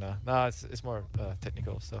already have one now. No, it's more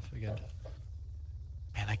technical stuff again.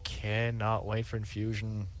 Man, I cannot wait for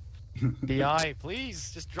infusion. PI,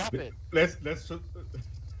 please, just drop it. Let's just.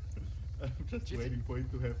 I'm just waiting for it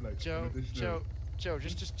to have like Joe, an additional... Joe,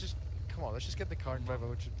 just come on. Let's just get the car and drive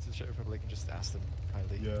over to the Czech Republic and just ask them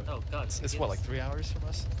kindly. Yeah. Oh God. It's what, like 3 hours from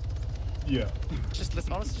us? Yeah. Let's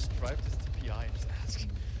honestly just drive to PI and just ask.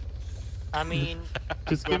 I mean,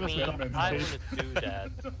 just give us I wouldn't do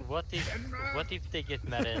that. What if they get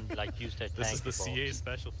mad and like use their tank? This is the CA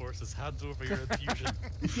Special Forces. Hand over your infusion.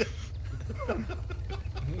 Do you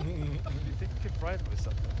think we can bribe them with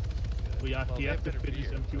something? We have deactivated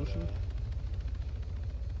his infusion.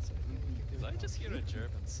 Did I just hear a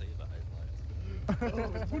German say that out loud?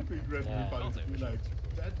 Oh, it would be great if I would be like,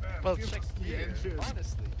 that man, well, give check us the beer. engine.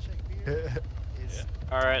 Honestly, check beer.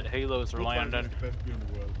 All right, Halos are landing. The best beer in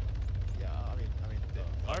the world.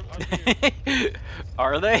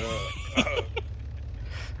 Are they?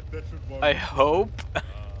 I hope.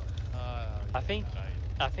 I think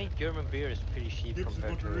German beer is pretty cheap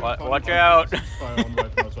compared to. Watch out! Fire on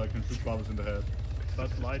right now, so I can shoot brothers in the head.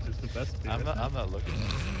 Bud Light is the best beer. I'm not looking.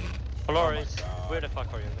 Flores, where the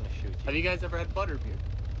fuck are you gonna shoot? Have you guys ever had butterbeer?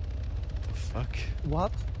 The fuck?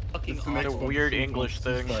 What? Fucking The weird English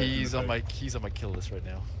thing. He's on my kill list right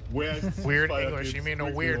now. Weird English? You mean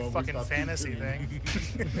a weird fucking fantasy thing?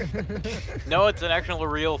 No, it's an actual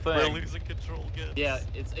real thing. We're losing control, Gibbs. Yeah,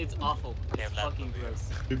 it's awful. It's fucking gross.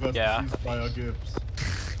 Yeah. Gibbs.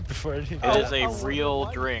 It is a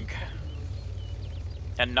real drink.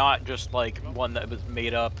 And not just like one that was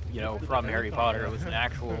made up, you know, from Harry Potter. It was an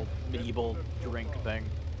actual medieval drink thing.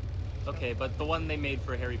 Okay, but the one they made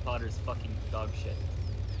for Harry Potter is fucking dog shit.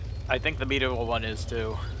 I think the medieval one is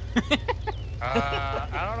too. I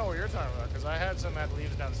don't know what you're talking about, because I had some at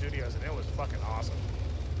Leaves Down Studios and it was fucking awesome.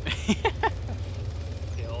 Okay,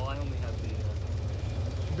 well, I only have the...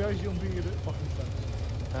 Belgium being the fucking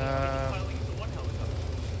I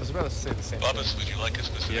was about to say the same Bobus, thing. would you like a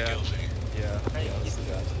specific Yeah. LZ? Yeah, let's do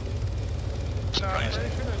that.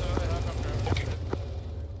 Surprising.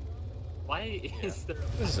 Why is there...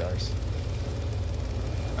 This is ours.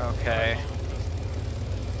 Okay.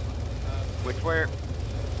 Which way?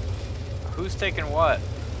 Who's taking what?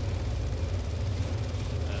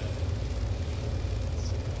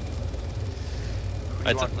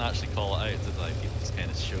 I didn't actually call it out, did I? People just kind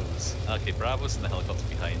of shows. Okay, Bravo's in the helicopter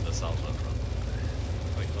behind us, I'll run from.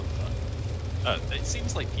 Wait, what the fuck? It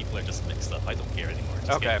seems like people are just mixed up. I don't care anymore.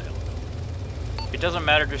 Just Okay. get in the helicopter. It doesn't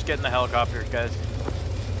matter, just get in the helicopters, guys.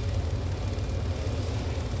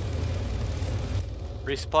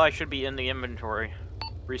 Resupply should be in the inventory.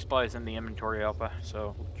 Resupply is in the inventory, Alpha,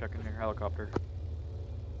 so check in your helicopter.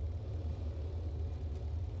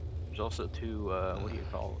 There's also two, what do you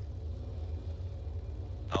call it?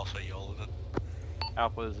 Alpha, you all of it.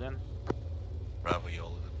 Alpha is in. Bravo, you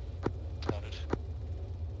all of it. Got it.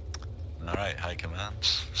 Alright, high command.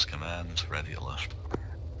 This command, ready to lift.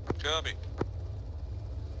 Copy.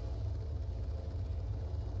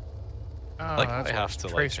 Like, I have to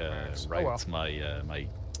like marks. route my my.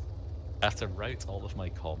 I have to route all of my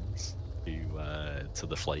comms to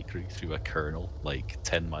the flight crew through a kernel like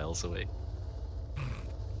 10 miles away.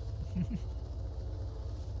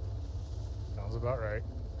 Sounds about right.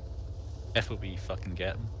 FOB fucking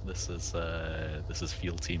get 'em. This is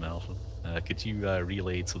Field Team Alpha. Could you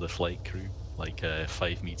relay to the flight crew like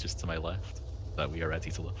 5 meters to my left that we are ready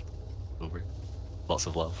to lift? Over. Lots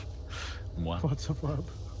of love. Mwah. Lots of love.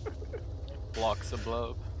 Blocks of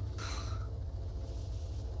love.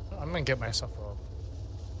 I'm gonna get myself a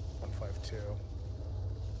 152.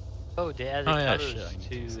 Oh, they added Oh, yeah, colors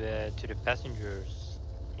shit, to the passengers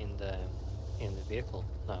in the vehicle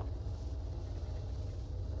now.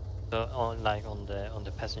 So on on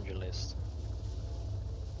the passenger list.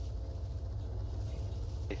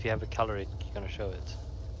 If you have a color, it's gonna show it.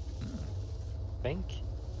 Think.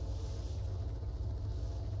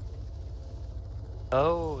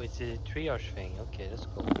 Oh, it's a triage thing. Okay, that's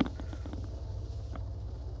cool.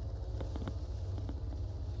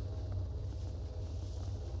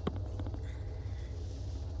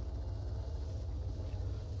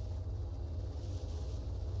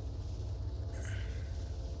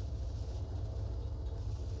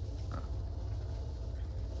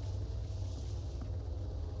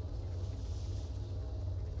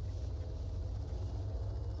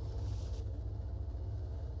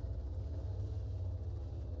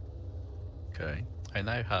 Okay. I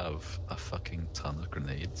now have a fucking ton of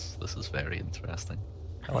grenades. This is very interesting.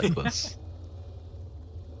 I like this.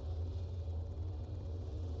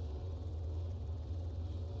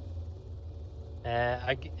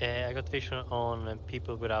 I got vision on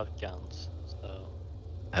people without guns, so.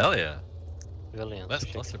 Hell yeah. Civilians. Let's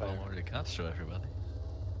cluster bomb already Castro, everybody.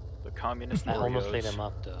 The communist I almost Oreos. laid them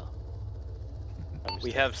up though.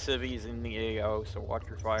 We have civvies in the AO, so watch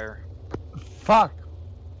your fire. Fuck!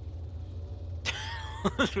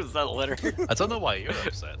 Was that litter? I don't know why you're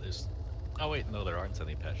upset. There's... Oh wait, no, there aren't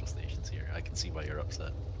any petrol stations here. I can see why you're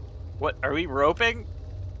upset. What, are we roping?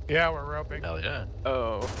 Yeah, we're roping. Hell yeah.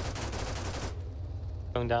 Oh.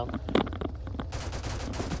 Going down.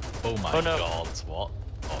 Oh my Oh, no. god, what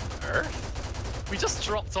on earth? We just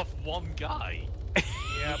dropped off one guy.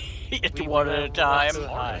 Yep. It's one at a time.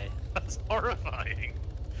 That's horrifying.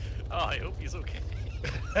 Oh, I hope he's okay.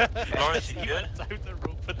 Lawrence, He you good? went down the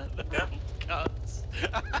rope and then the rope cuts.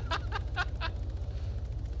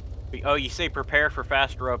 Oh, you say prepare for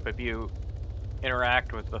fast rope if you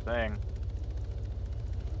interact with the thing.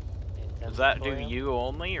 Does that do you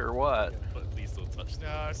only, or what? But please don't touch them.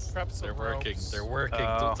 No, it's prep some They're working. ropes. They're working.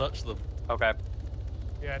 Don't touch them. Okay.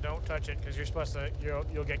 Yeah, don't touch it because you're supposed to.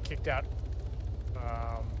 You'll get kicked out.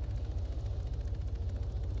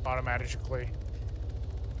 Automatically.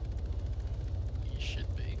 You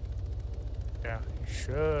should be. Yeah, you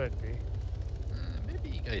should be. Maybe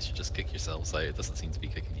you guys should just kick yourselves out. It doesn't seem to be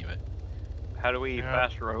kicking you out. How do we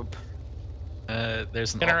fast rope?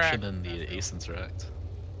 There's an Interact. option in the Ace Interact.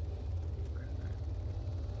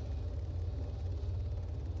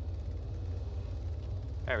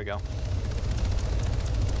 There we go.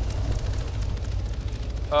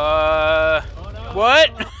 What?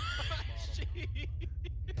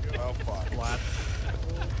 Oh fuck. What?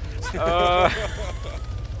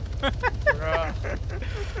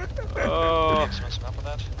 Oh.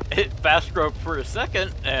 It fast rope for a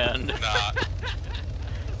second and. Ace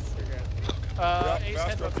fast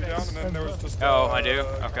head dropped you down, and then there was just. Oh, I do?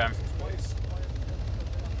 Okay.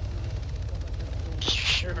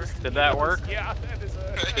 Did that work? Yeah, that is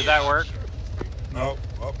a. Did that work? No.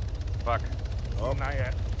 Oh. Fuck. Oh. Not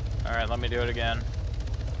yet. Alright, let me do it again.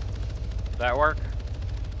 Did that work?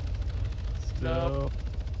 No.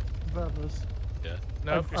 Brothers. Yeah.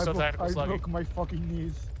 Nope, you're still tactical I slugging. broke my fucking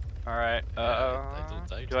knees. Alright, don't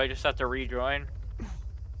doubt do I just have to rejoin?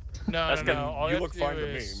 No, That's no, good. no. All You you look have to fine do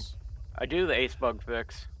to me. is... I do the ace bug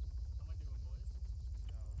fix.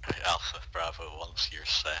 Alpha, Bravo, once you're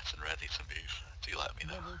set and ready to move, do let me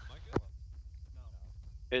know.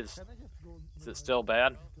 Is it still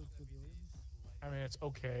bad? I mean, it's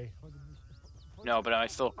okay. No, but am I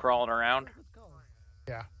still crawling around?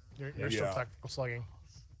 Yeah, you're still tactical slugging.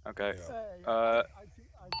 Okay.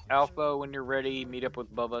 Alpha, when you're ready, meet up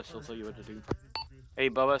with Bubba, so he'll tell you what to do. Hey,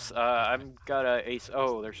 Bubba, I've got a ace.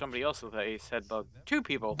 Oh, there's somebody else with an ace head bug. Two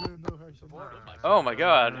people. Oh my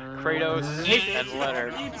god. Kratos and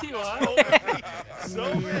Leonard. You too, huh?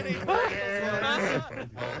 So many. No,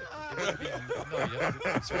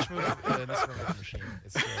 yeah. Switch move this remote machine.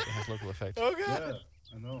 It has local effect. Oh god.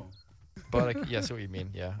 Yeah, I know. But like, yeah, I see what you mean.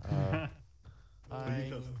 Yeah.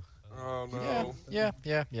 Oh no. Yeah.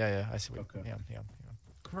 I see what. Okay. Yeah.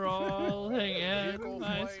 Crawling in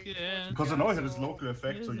my skin. Because I know it has local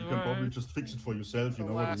effect, so you can probably just fix it for yourself. You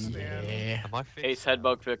know what I mean? Yeah. Ace head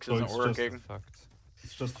bug fix So isn't it's working.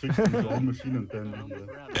 It's just fixed in your own machine and then.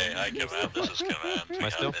 Hey, hi Command, this is Command. We Am I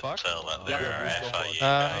have still fucked? intel that there are FIA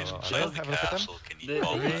Uh, guys I'll inside have the a look at them. castle. Can you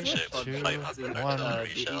bomb that ship? 3, 2, 500 1. artillery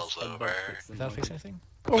shells over. Did that fix anything?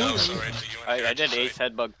 No, sorry, so you and I did ace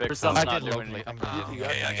head bug fix. some- I'm I not did doing locally. anything.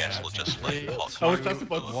 Okay, I guess we'll just like walk I was through just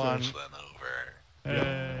about to One. say. then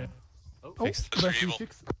over. Fixed. Mr. Evil.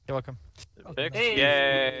 You're welcome. Fix? Hey.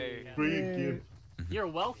 Yay! Free gift. You're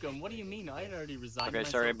welcome. What do you mean? I had already resigned. Okay,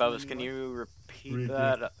 myself sorry, from the Bubba, new can life. you repeat Free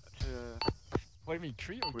that? What do you mean,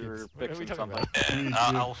 Creo We were gift? What are we fixing talking something.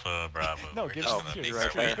 about? Alpha, Bravo. No, We're give just us gonna the be gift, right,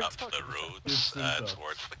 clearing right. up the roads Gift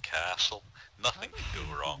towards the castle. Nothing can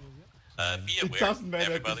go wrong. Be It aware, doesn't matter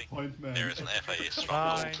everybody, at this point, man. there is an FIA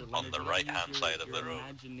stronghold on the right-hand side of the road.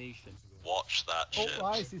 Imagination. Watch that shit. Oh,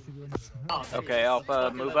 I see civilians. Okay,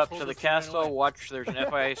 Alpha, move up to the castle. Watch, there's an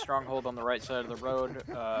FIA stronghold on the right side of the road.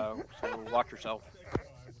 So watch yourself.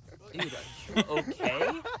 Dude, okay?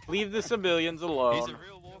 Leave the civilians alone. He's a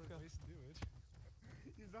real walker.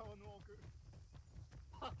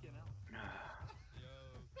 Fucking hell.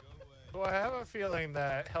 So I have a feeling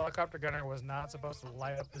that helicopter gunner was not supposed to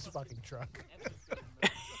light up this fucking truck.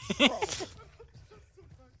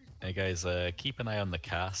 Hey guys, keep an eye on the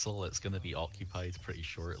castle. It's going to be occupied pretty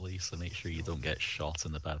shortly, so make sure you don't get shot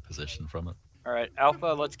in a bad position from it. All right,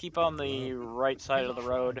 Alpha. Let's keep on the right side of the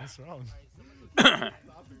road. What's wrong? I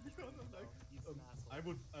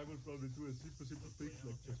would probably do a super simple thing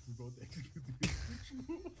like just remote execute the switch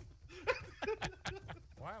move.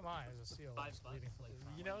 Why am I as a seal leading?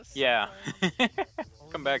 You know, Yeah.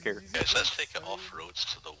 Come back here. Okay, so let's take it off roads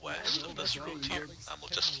to the west of this road here, and we'll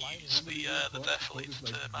just use the defilade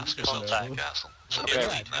to massacre some that castle. So Okay.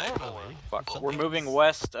 get now. Fuck. We're moving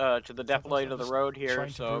west to the defilade of the road here, Trying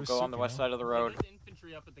to so do go on soup, the you west know? side of the road.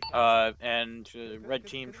 And red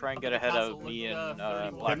team, try and get ahead of me and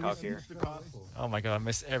Blackhawk here. Oh my god, I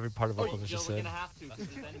missed every part of what was just said.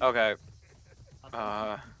 Okay.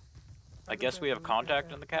 I guess we have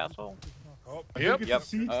contact in the castle. Oh, Yep. Yep.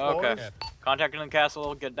 Okay. Contact in the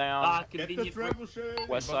castle. Get down. Get the trebuchet.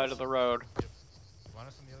 West side of the road. Want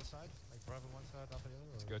us on the other side? Like Bravo one side, Alpha the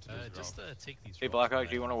other? Or? Go to Just take these. Hey Blackhawk,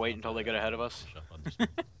 do you want to wait until they get ahead of us?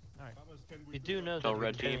 Alright. We do know Tell that we're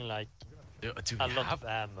red team. getting like Do a we lot have? of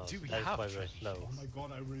ammo. Do we That's have why we're slow. Oh my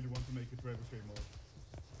god, I really want to make a trebuchet mode.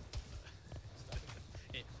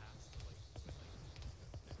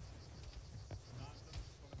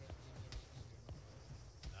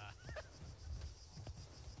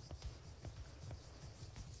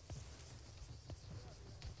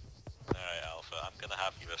 Alright, Alpha, I'm gonna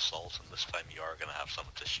have you assault, and this time you are gonna have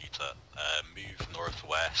something to shoot at. Move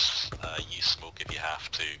northwest, use smoke if you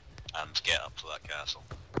have to, and get up to that castle.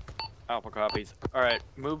 Alpha copies. Alright,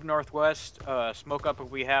 move northwest, smoke up if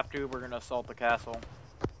we have to, we're gonna assault the castle.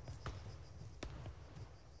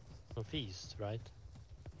 Northeast, right?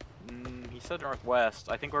 He said northwest.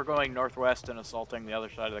 I think we're going northwest and assaulting the other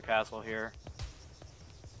side of the castle here.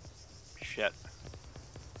 Shit.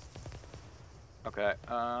 Okay,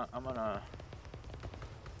 I'm gonna...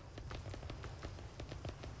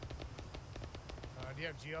 Do you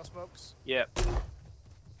have geo smokes? Yep.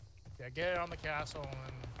 Yeah, get it on the castle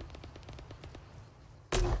and...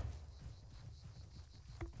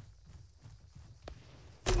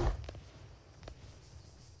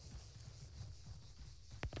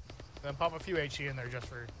 Then pop a few HE in there just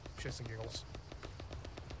for shits and giggles.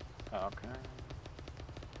 Okay.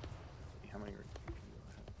 How many...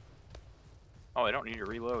 Oh, I don't need to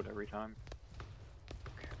reload every time.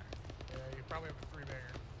 Yeah, you probably have a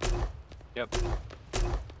 3-banger. Yep.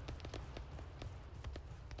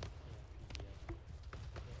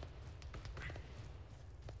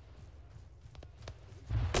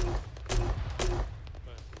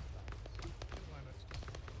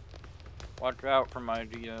 Watch out for my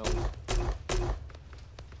DLs. It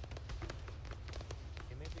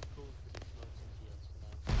may be cool to do smokes and deals for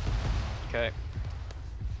now. Okay.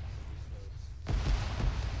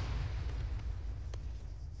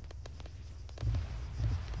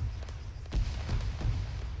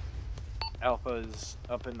 Alpha is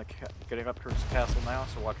up in the getting up towards the castle now,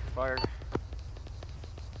 so watch your fire.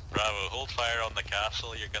 Bravo, hold fire on the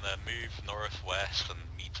castle, you're gonna move northwest and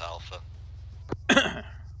meet Alpha.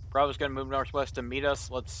 Bravo's gonna move northwest to meet us.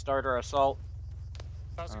 Let's start our assault.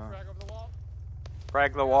 Frag over the wall.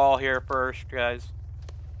 Frag the wall here first, guys.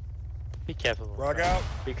 Be careful. Frag out.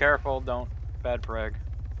 Be careful, don't bad frag.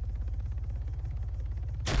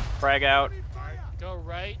 Frag out. Alright, go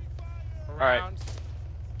right. Alright. Around.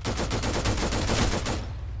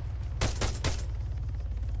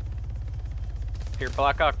 Here,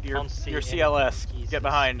 Blackhawk, your Don't see CLS. anything, Get Jesus.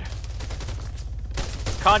 behind.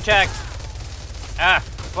 Contact! Ah,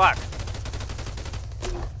 fuck.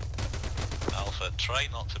 Alpha, try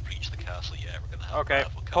not to breach the castle yet, we're gonna have Okay,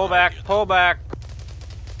 Bravo come pull around back, you and pull back.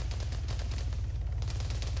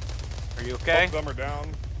 Are you okay? Both of them are down.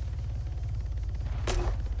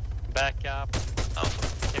 Back up.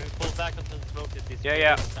 Alpha. Can we pull back until the smoke is Yeah,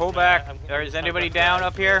 yeah, pull back. Is anybody down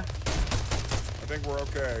up here? I think we're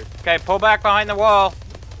okay. Okay, pull back behind the wall.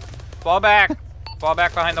 Fall back. Fall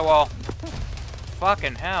back behind the wall.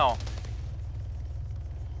 Fucking hell.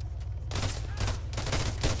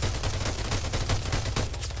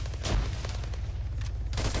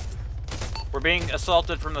 We're being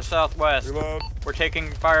assaulted from the southwest. Reload. We're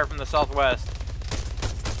taking fire from the southwest.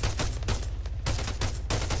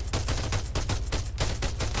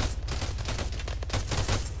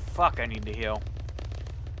 Fuck, I need to heal.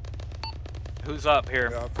 Who's up here?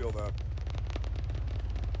 Yeah, I feel that.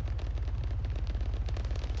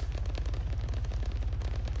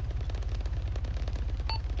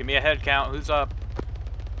 Give me a head count. Who's up?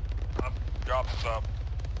 Drops up.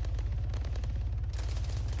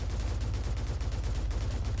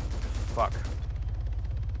 Fuck.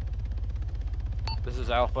 This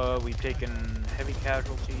is Alpha. We've taken heavy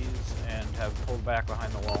casualties and have pulled back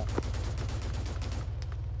behind the wall.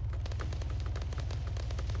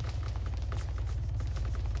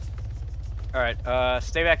 Alright,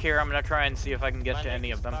 stay back here. I'm gonna try and see if I can get My to leg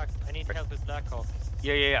any is of them. fucked. I need help with Blackhawk.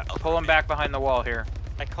 Yeah. Pull him back behind the wall here.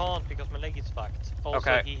 I can't because my leg is fucked. Also,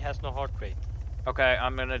 Okay. he has no heart rate. Okay,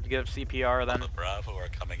 I'm gonna give CPR then. The Bravo are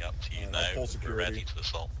coming up to you now. We're ready to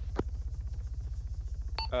assault.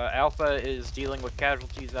 Alpha is dealing with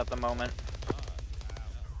casualties at the moment.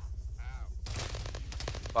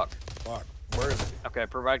 Fuck. Where is he? Okay,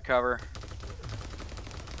 provide cover.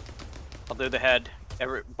 I'll do the head.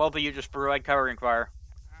 Both of you just provide covering fire.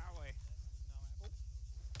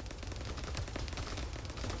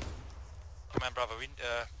 Command Bravo,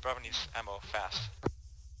 Bravo needs ammo fast.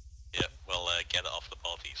 Yeah, well, get it off the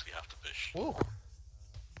bodies. We have to push. Ooh.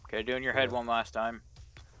 Okay, doing your head one last time.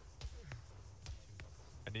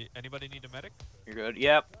 Anybody need a medic? You're good.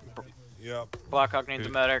 Yep. Yep. Blackhawk needs a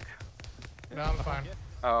medic. No, I'm fine.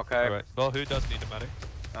 Oh, okay. Alright. Well, who does need a medic?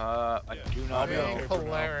 I do not know.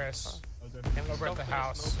 Polaris. Over at the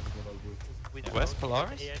house. West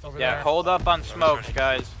Polaris? Over Yeah, there. hold up on smokes,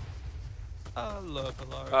 guys. I love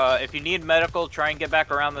Polaris. If you need medical, try and get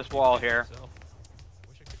back around this wall here.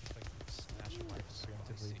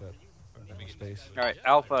 Alright,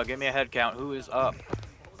 Alpha, give me a head count. Who is up?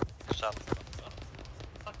 What's up?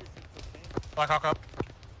 Blackhawk up.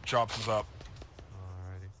 Chops is up.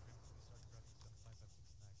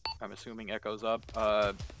 I'm assuming Echo's up.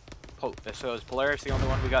 So is Polaris the only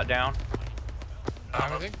one we got down? I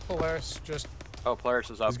think Polaris just... Oh, Polaris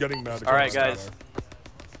is up. He's getting mad. Alright, guys.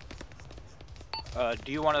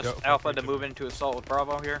 Do you want us, Alpha, to move into assault with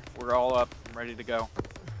Bravo here? We're all up and ready to go.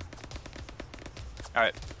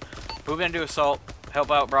 Alright. Move into assault.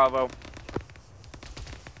 Help out Bravo.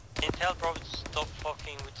 Can you tell Bravo to stop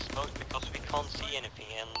fucking with smoke because we can't see anything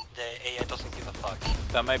and the AI doesn't give a fuck?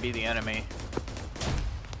 That might be the enemy.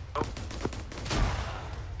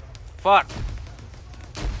 Fuck!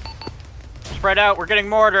 Spread out, we're getting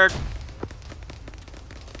mortared!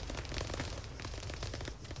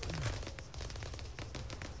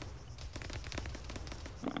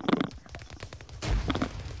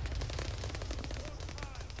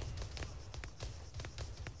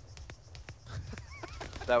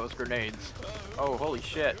 That was grenades. Oh, holy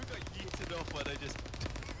shit.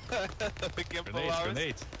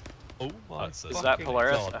 Grenades. Oh my Is that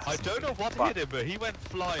Polaris? God. I don't know what hit him, but he went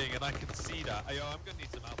flying and I could see that. I'm gonna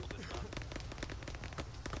need some ammo this time.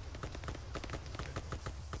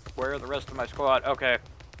 Where are the rest of my squad? Okay.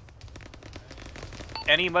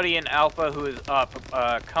 Anybody in Alpha who is up,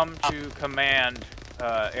 come to command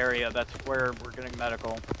area. That's where we're getting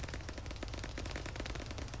medical.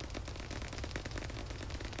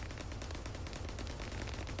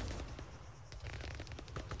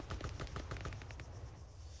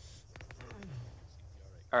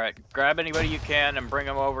 Alright, grab anybody you can and bring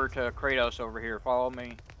them over to Kratos over here. Follow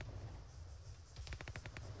me.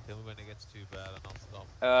 Tell me when it gets too bad and I'll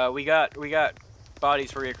stop. We got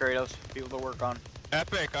bodies for you, Kratos. People to work on.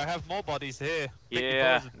 Epic, I have more bodies here.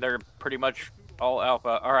 Yeah, they're pretty much all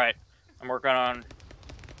Alpha. Alright, I'm working on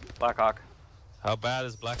Blackhawk. How bad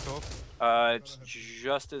is Blackhawk? It's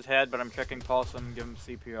just his head, but I'm checking pulse and give him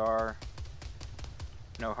CPR.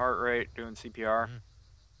 No heart rate, doing CPR.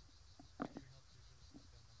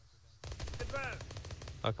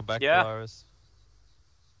 I'll come back, Yeah. Polaris.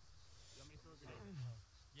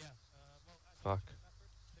 Fuck.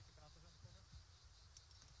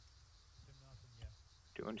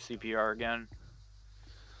 Doing CPR again.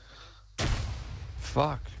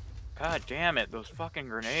 Fuck. God damn it, those fucking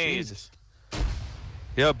grenades. Jesus.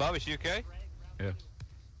 Yo, Bobby, you okay? Yeah.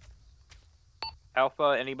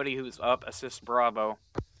 Alpha, anybody who's up, assist Bravo.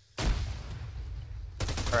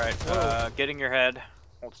 Alright, getting your head.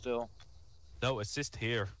 Hold still. No, assist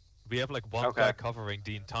here. We have like one guy covering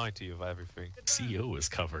the entirety of everything. CO is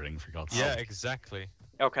covering, for God's Yeah, sake. exactly.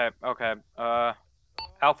 Okay.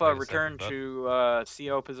 Alpha, Wait a return second, to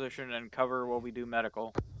CO position and cover while we do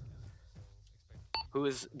medical.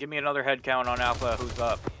 Give me another head count on Alpha, who's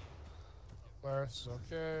up. Polaris,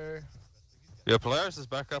 okay. Yeah, Polaris is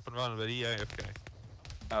back up and running, but he AFK.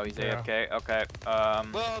 Oh, he's Yeah. AFK. Okay.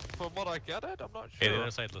 Well, from what I gathered, I'm not Hey, sure. the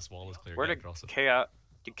other side of this wall is clear. Where Get did across it.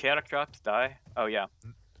 Did Chaotic Drops die? Oh yeah.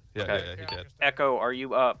 Yeah, Okay. yeah, he did. Echo, are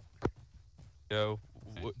you up? Yo,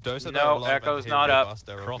 those are No, the alignment Echo's here not with up. us,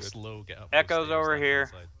 they're all Cross good. low, get up. Echo's those over stairs, here.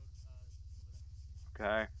 left-hand side.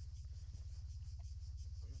 Okay.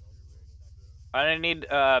 I need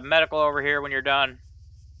medical over here when you're done.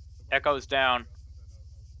 Echo's down.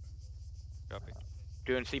 Copy.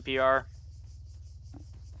 Doing CPR.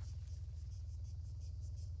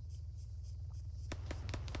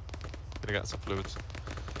 Gonna get some fluids.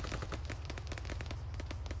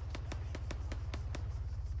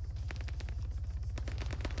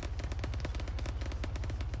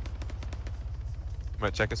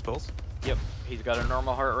 Might check his pulse. Yep, he's got a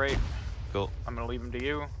normal heart rate. Cool. I'm gonna leave him to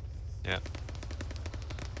you. Yeah.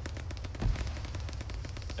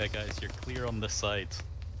 Hey guys, you're clear on this side.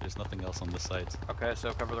 There's nothing else on this side. Okay,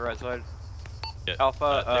 so cover the right side. Yeah.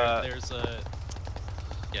 Alpha, there's a...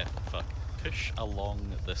 Yeah, fuck. Push along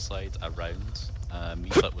this side around,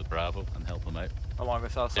 meet up with Bravo and help him out. Along the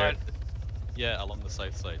south side? Yeah, along the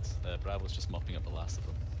south side. Bravo's just mopping up the last of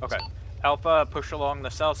them. Okay. Alpha, push along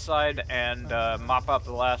the south side and mop up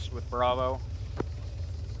the last with Bravo.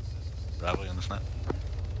 Bravo, you understand?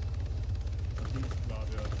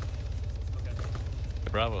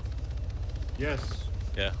 Bravo. Yes.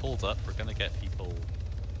 Yeah, hold up. We're gonna get people.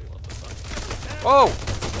 What the fuck? Whoa!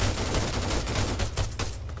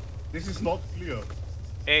 This is not clear.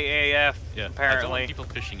 AAF, Yeah, apparently. I don't want people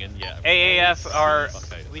pushing in yet. AAF are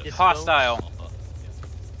hostile.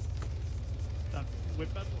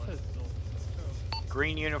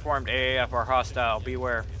 Green uniformed AAF are hostile.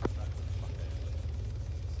 Beware.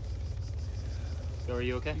 So are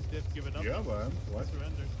you okay? Yeah, man. What?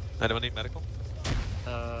 Anyone need medical?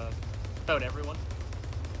 About everyone.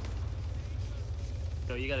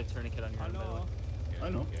 So you got a tourniquet on your arm, by the way. I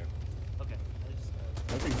know. Okay.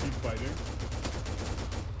 I can keep fighting.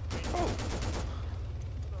 Oh!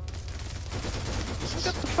 He's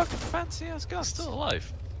got the fucking fancy ass gun. Still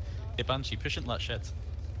alive. Hey Banshee, push into that shit.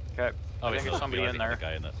 Okay. Oh, I think there's somebody in there. The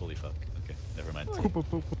guy in there. Holy fuck. Okay, never mind.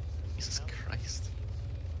 Jesus Christ.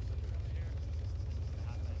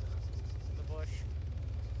 The bush.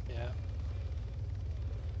 Yeah.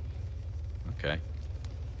 Okay.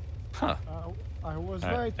 Huh. I was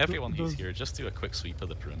Right. right. Everyone who's here, just do a quick sweep of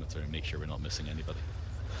the perimeter and make sure we're not missing anybody.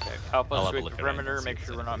 Okay. Alpha, I'll have a sweep look the around perimeter, and see make if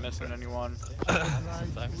sure there's we're not anything missing anyone.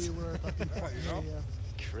 We were attacking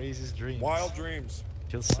Craziest dreams. Wild dreams.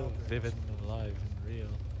 Feels so vivid and alive and real.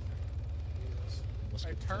 Must I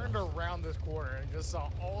be turned tough. around this corner and just saw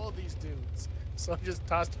all of these dudes. So I just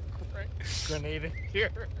tossed a grenade in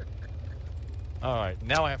here. Alright,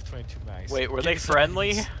 now I have 22 mags. Wait, were Give they me some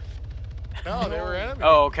friendly? mags. No, they were enemies.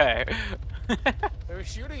 Oh, okay. They were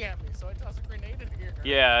shooting at me, so I tossed a grenade in here.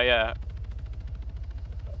 Yeah, yeah.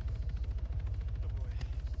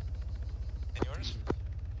 Yours?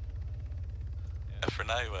 For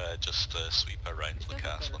now, just sweep around the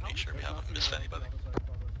castle and make sure we haven't missed anybody.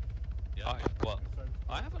 Yeah.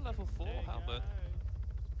 I have a level 4 helmet.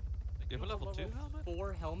 You have a level 2 helmet?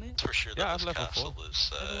 4 helmet? For sure Yeah, I that have this level castle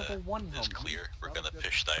is, level 1 is helmet. clear. We're going to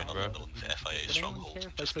push down on the known FIA strongholds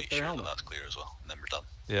and just make sure that that's clear as well. And then we're done.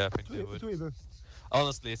 Yeah, I think we would.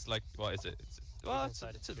 Honestly, it's like, what is it?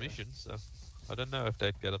 It's a mission, so I don't know if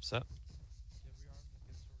they'd get upset.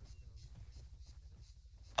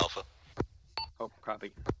 Alpha. Oh,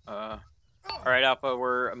 copy. Alright, Alpha,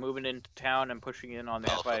 we're moving into town and pushing in on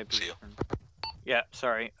the Alpha, FIA see you. position. Yeah,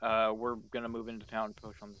 sorry. We're gonna move into town and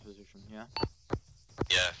push on this position, yeah?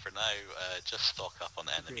 Yeah, for now, just stock up on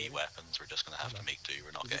enemy weapons. We're just going to have to make do.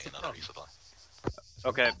 We're not getting another resupply.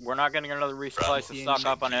 Okay, we're not getting another resupply, so stock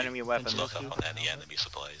up on enemy weapons. Stock up on any enemy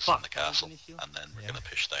supplies in the castle, and then we're going to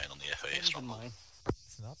push down on the FIA stronghold.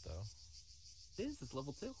 It's not though. It is, it's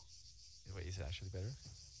level 2. Wait, is it actually better?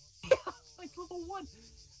 It's level 1.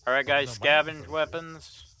 Alright guys, scavenge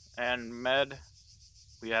weapons and med.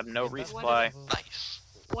 We have no resupply. Nice.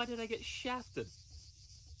 Why did I get shafted?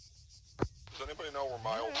 Does anybody know where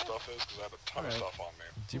my old stuff is? Because I have a ton of stuff on me.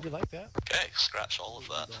 Do you like that? Okay, scratch all of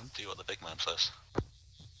that. Do what the big man says.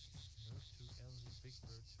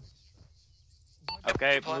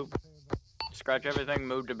 Okay, move. Scratch everything,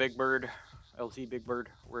 move to Big Bird. LZ Big Bird,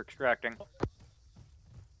 we're extracting.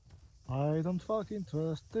 I don't fucking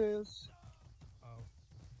trust this.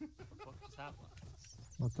 What just happened?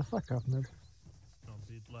 What the fuck happened? Don't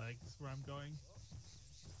beat legs where I'm going.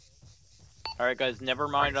 Alright guys, never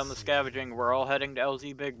mind on the scavenging. We're all heading to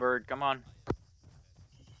LZ Big Bird. Come on.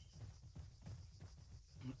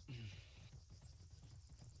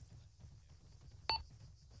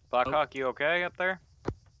 Blackhawk, you okay up there?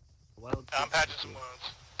 I'm patching some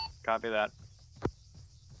wounds. Copy that.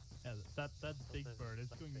 Yeah, that big bird is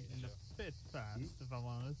going in a bit fast, if I'm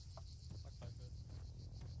honest.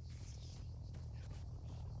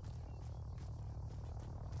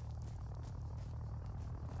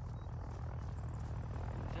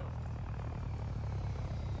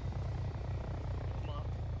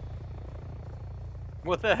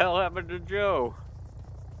 What the hell happened to Joe?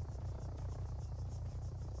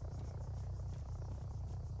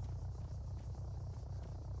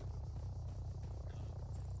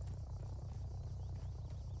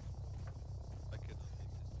 Look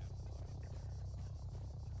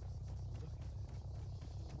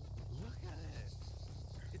at it.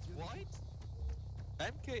 It's white.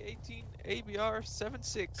 MK18 ABR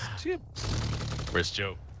 76 chip. Where's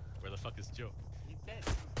Joe? Where the fuck is Joe? He's dead.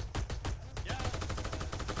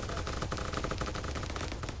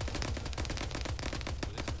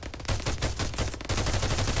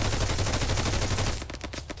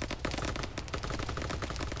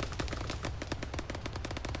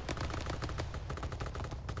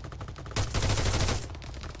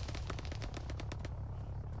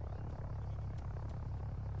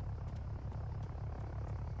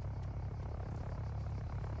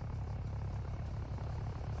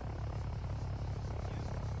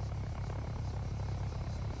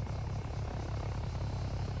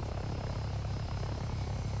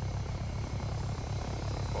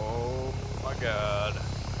 Oh my god.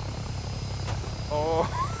 Oh.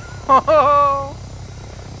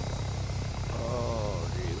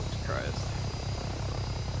 Oh, Jesus Christ.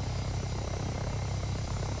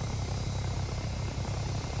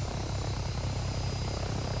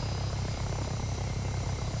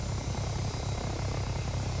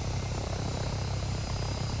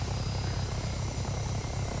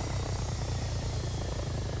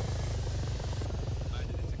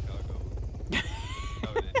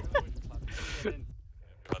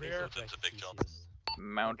 It's a big jump.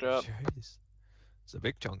 Mount up. It's a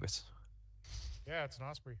big chungus. Yeah, it's an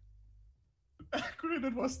Osprey.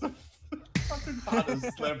 Granted was the fucking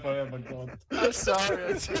hardest slap I ever got. I'm sorry,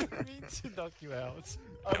 I didn't mean to knock you out.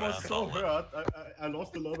 I was so hurt. I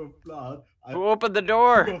lost a lot of blood. Who opened the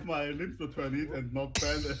door? Two of my limbs were turned and not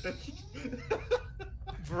bandaged.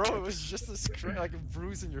 Bro, it was just like a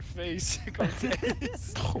bruise in your face.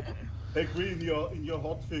 Contains. Hey Green, in your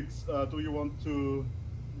hotfix, do you want to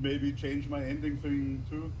maybe change my ending thing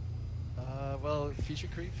too? Well, feature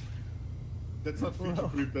creep. That's not feature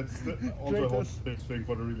creep. That's also a hotfix thing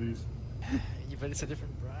for the release. Yeah, but it's a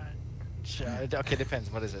different branch. Okay,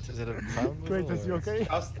 depends. What is it? Is it a file move? Wait, is you okay?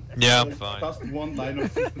 Yeah, I'm fine. Just one line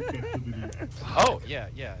of system check to delete. Oh,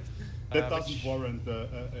 yeah. That doesn't warrant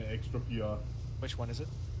an extra PR. Which one is it?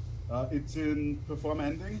 It's in perform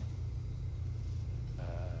ending.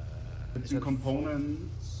 It's in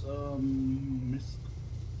components. Missed.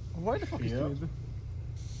 Why the fuck is it?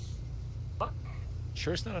 What?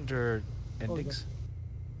 Sure, it's not under endings.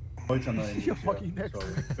 Oh, it's under endings. You're fucking next.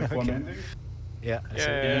 Perform Okay. ending. Yeah.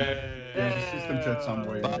 There's a system chat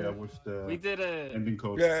somewhere here with the We did it. ending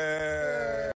code. Yeah.